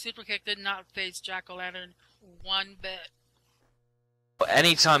 Yeah, that super kick did not phase Jack-o'-lantern one bit.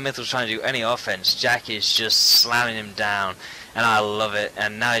 Anytime Mythel's trying to do any offense, Jack is just slamming him down, and I love it.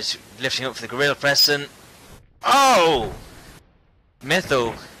 And now he's lifting up for the gorilla press, and oh!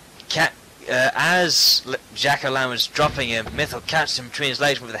 Mythel, as Jack-o'-lantern was dropping him, Mythel catches him between his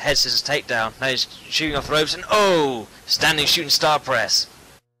legs with a head scissors takedown. Now he's shooting off the ropes, and oh! Standing shooting star press.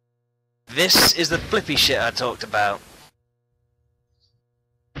 This is the flippy shit I talked about.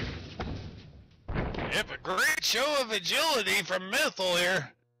 Yep, a great show of agility from Mythel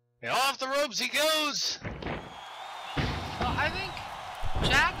here. And off the ropes he goes. Well, I think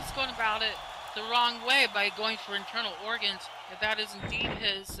Jack is going about it the wrong way by going for internal organs. If that is indeed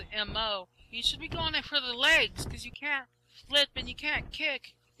his MO, he should be going in for the legs, because you can't flip and you can't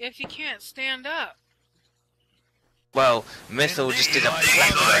kick if you can't stand up. Well, Mythel just did a Like one of the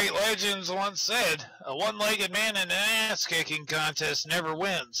flanker. great legends once said, a one-legged man in an ass-kicking contest never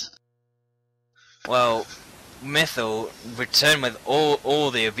wins. Well, Mythel returned with all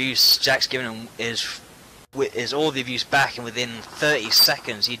the abuse Jack's given him is all the abuse back, and within 30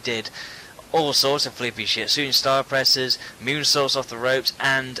 seconds he did all sorts of flippy shit, shooting star presses, moonsaults off the ropes,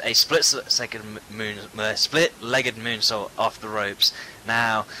 and a split-legged moonsault off the ropes.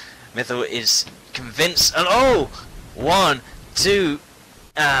 Now, Mythel is convinced, and oh! 1, 2,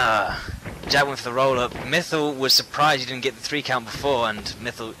 Jack went for the roll-up. Mythel was surprised he didn't get the 3 count before, and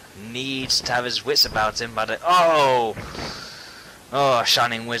Mythel needs to have his wits about him, but oh! Oh,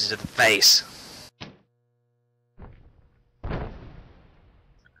 Shining Wizard of the face.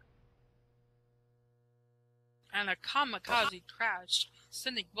 And a kamikaze crash,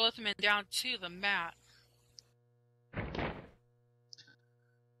 sending both men down to the mat.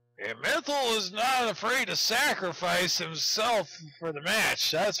 Yeah, Mythel is not afraid to sacrifice himself for the match,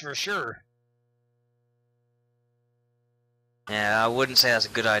 that's for sure. Yeah, I wouldn't say that's a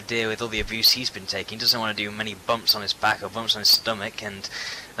good idea with all the abuse he's been taking. He doesn't want to do many bumps on his back or bumps on his stomach, and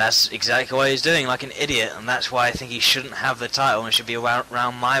that's exactly what he's doing, like an idiot, and that's why I think he shouldn't have the title and it should be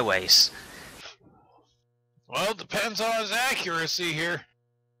around my waist. Well, it depends on his accuracy here.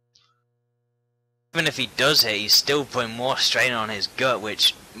 Even if he does hit, he's still putting more strain on his gut,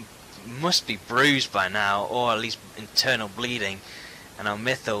 which must be bruised by now, or at least internal bleeding. And now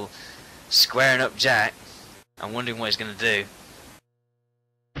Mythel squaring up Jack. I'm wondering what he's going to do.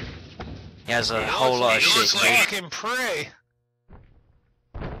 He has a whole lot of shit. He looks like he can pray.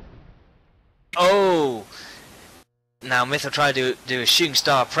 Oh! Now Myth will try to do a shooting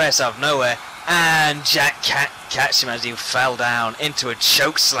star press out of nowhere, and Jack can't catch him as he fell down into a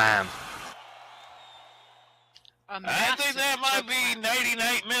choke slam. I think that might be Nighty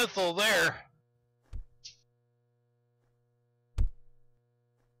Night Mythal there.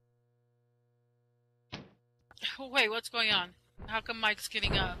 Wait, what's going on? How come Mike's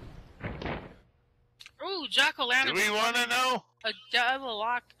getting up? Ooh, Jack-o'-lantern. Do we want to know? A double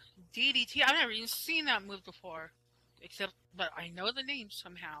lock DDT. I've never even seen that move before. But I know the name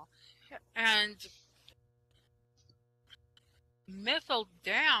somehow. And Mythal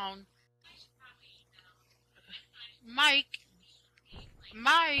down. Mike.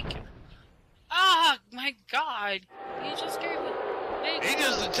 Oh my God! He just gave a big. He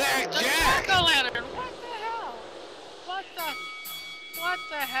just attacked Jack. Jack-o'-lantern. What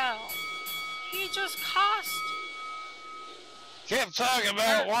the hell? He just cost. Kept talking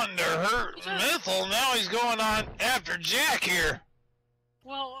about wanting to hurt Mythal. Now he's going on after Jack here.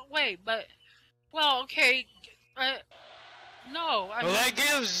 Well, wait, but okay. No. That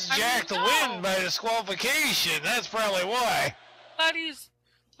gives Jack the win by disqualification. That's probably why. But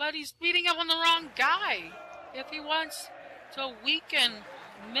he's beating up on the wrong guy. If he wants to weaken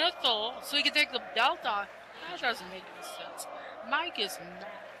Mythal so he can take the belt off, that doesn't make any sense.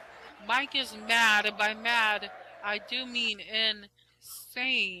 Mike is mad, and by mad, I do mean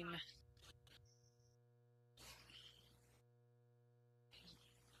insane.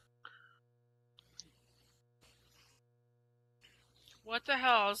 What the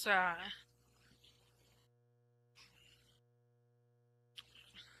hell is that?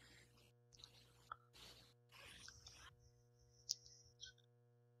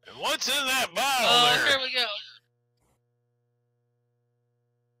 And what's in that bottle there? Here we go.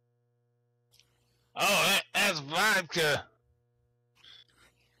 Oh, that's vodka.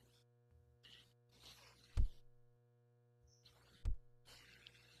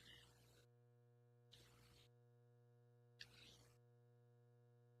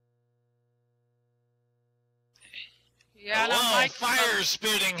 Yeah, a little Mike, fire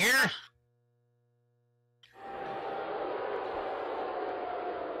spitting here.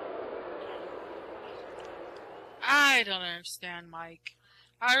 I don't understand, Mike.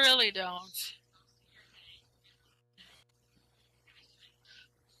 I really don't.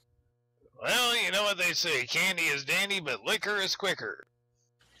 Well, you know what they say, candy is dandy, but liquor is quicker.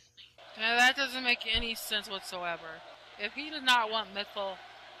 Now, that doesn't make any sense whatsoever. If he did not want Mythal,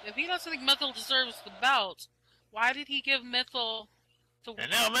 if he doesn't think Mythal deserves the belt, why did he give Mythal the...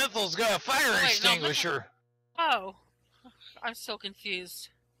 And now Mythal's got a fire extinguisher. Oh, I'm so confused.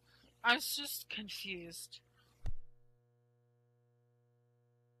 I'm just confused.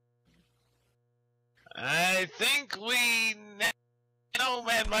 I think we know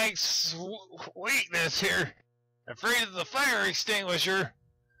Mad Mike's weakness here. Afraid of the fire extinguisher.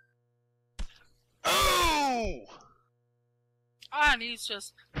 Oh! And he's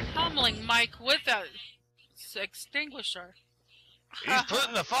just pummeling Mike with that extinguisher. He's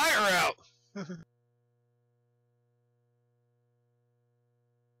putting the fire out.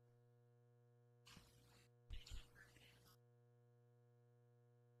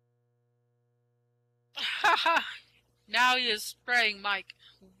 Now he is spraying Mike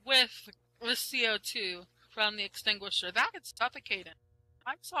with CO2 from the extinguisher. That is suffocating.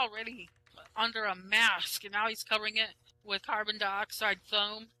 Mike's already under a mask, and now he's covering it with carbon dioxide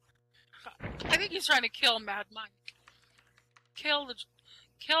foam. I think he's trying to kill Mad Mike. Kill the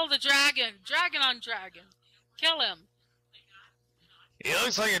dragon. Dragon on dragon. Kill him. He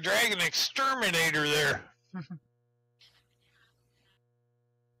looks like a dragon exterminator there.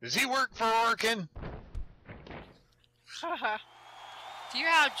 Does he work for Orkin? Do you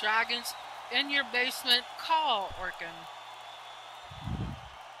have dragons in your basement? Call Orkin.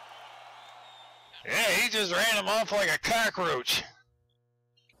 Yeah, he just ran him off like a cockroach.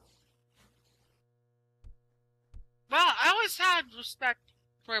 Well, I always had respect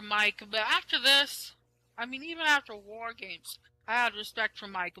for Mike, but after this, I mean, even after War Games, I had respect for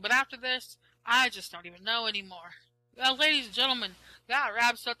Mike, but after this, I just don't even know anymore. Well, ladies and gentlemen, that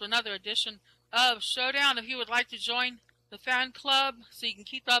wraps up another edition of Showdown. If you would like to join the fan club so you can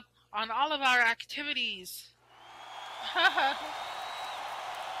keep up on all of our activities.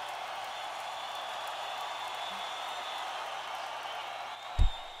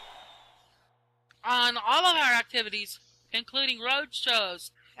 On all of our activities, including road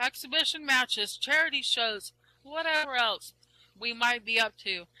shows, exhibition matches, charity shows, whatever else we might be up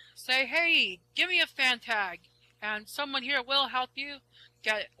to. Say, hey, give me a fan tag, and someone here will help you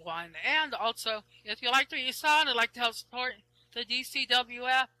get one. And also, if you liked what you saw and would like to help support the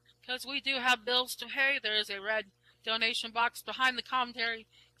DCWF, because we do have bills to pay. There is a red donation box behind the commentary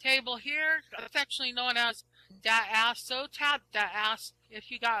table here, affectionately known as that ass. So tap that ass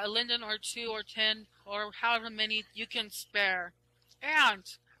if you got a Linden or 2 or 10 or however many you can spare. And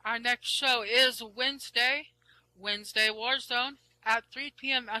our next show is Wednesday Warzone at 3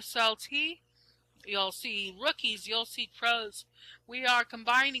 p.m. SLT. You'll see rookies, you'll see pros. We are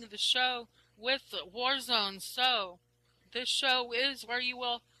combining the show with Warzone, so this show is where you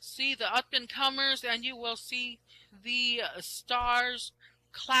will see the up-and-comers and you will see the stars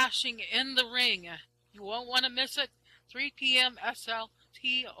clashing in the ring. You won't want to miss it. 3 p.m.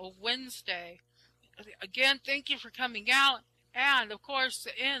 SLT Wednesday. Again, thank you for coming out. And, of course,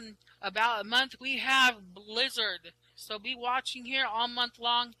 in about a month, we have Blizzard. So be watching here all month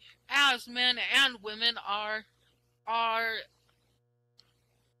long as men and women are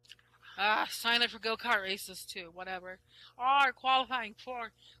sign up for go-kart races too, whatever, are qualifying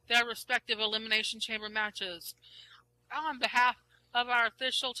for their respective Elimination Chamber matches. On behalf of our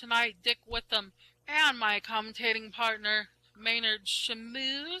official tonight, Dick Witham, and my commentating partner, Maynard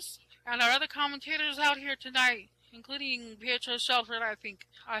Shamoose, and our other commentators out here tonight, including Pietro Shelford, I think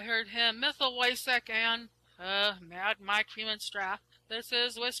I heard him, Mythil Wojcik, and Mad Mike Freeman-Straff. This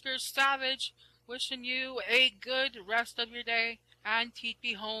is Whiskers Savage, wishing you a good rest of your day, and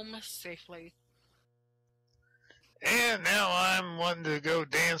TP home safely. And now I'm wanting to go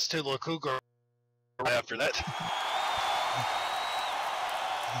dance to La Cuca after that.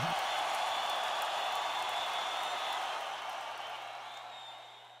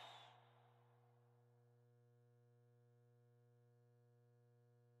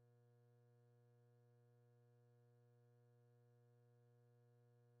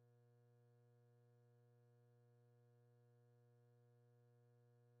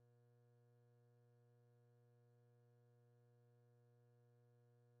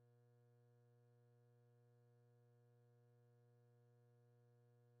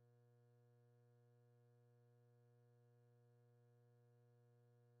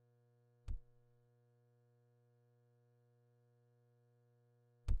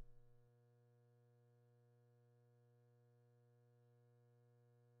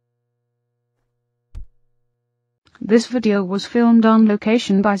 This video was filmed on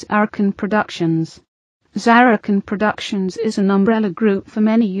location by Zarrakan Productions. Zarrakan Productions is an umbrella group for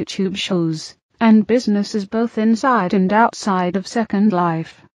many YouTube shows and businesses both inside and outside of Second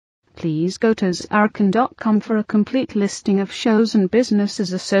Life. Please go to Zarrakan.com for a complete listing of shows and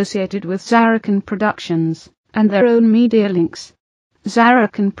businesses associated with Zarrakan Productions, and their own media links.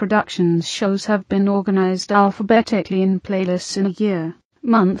 Zarrakan Productions shows have been organized alphabetically in playlists in a year,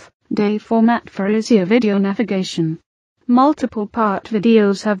 month, day format for easier video navigation. Multiple part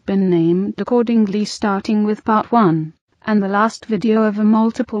videos have been named accordingly, starting with part 1, and the last video of a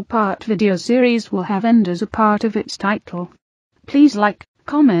multiple part video series will have end as a part of its title. Please like,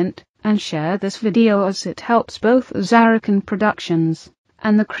 comment, and share this video as it helps both Zarrakan Productions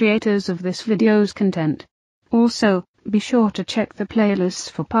and the creators of this video's content. Also, be sure to check the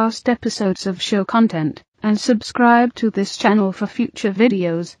playlists for past episodes of show content, and subscribe to this channel for future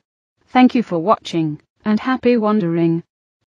videos. Thank you for watching, and happy wandering.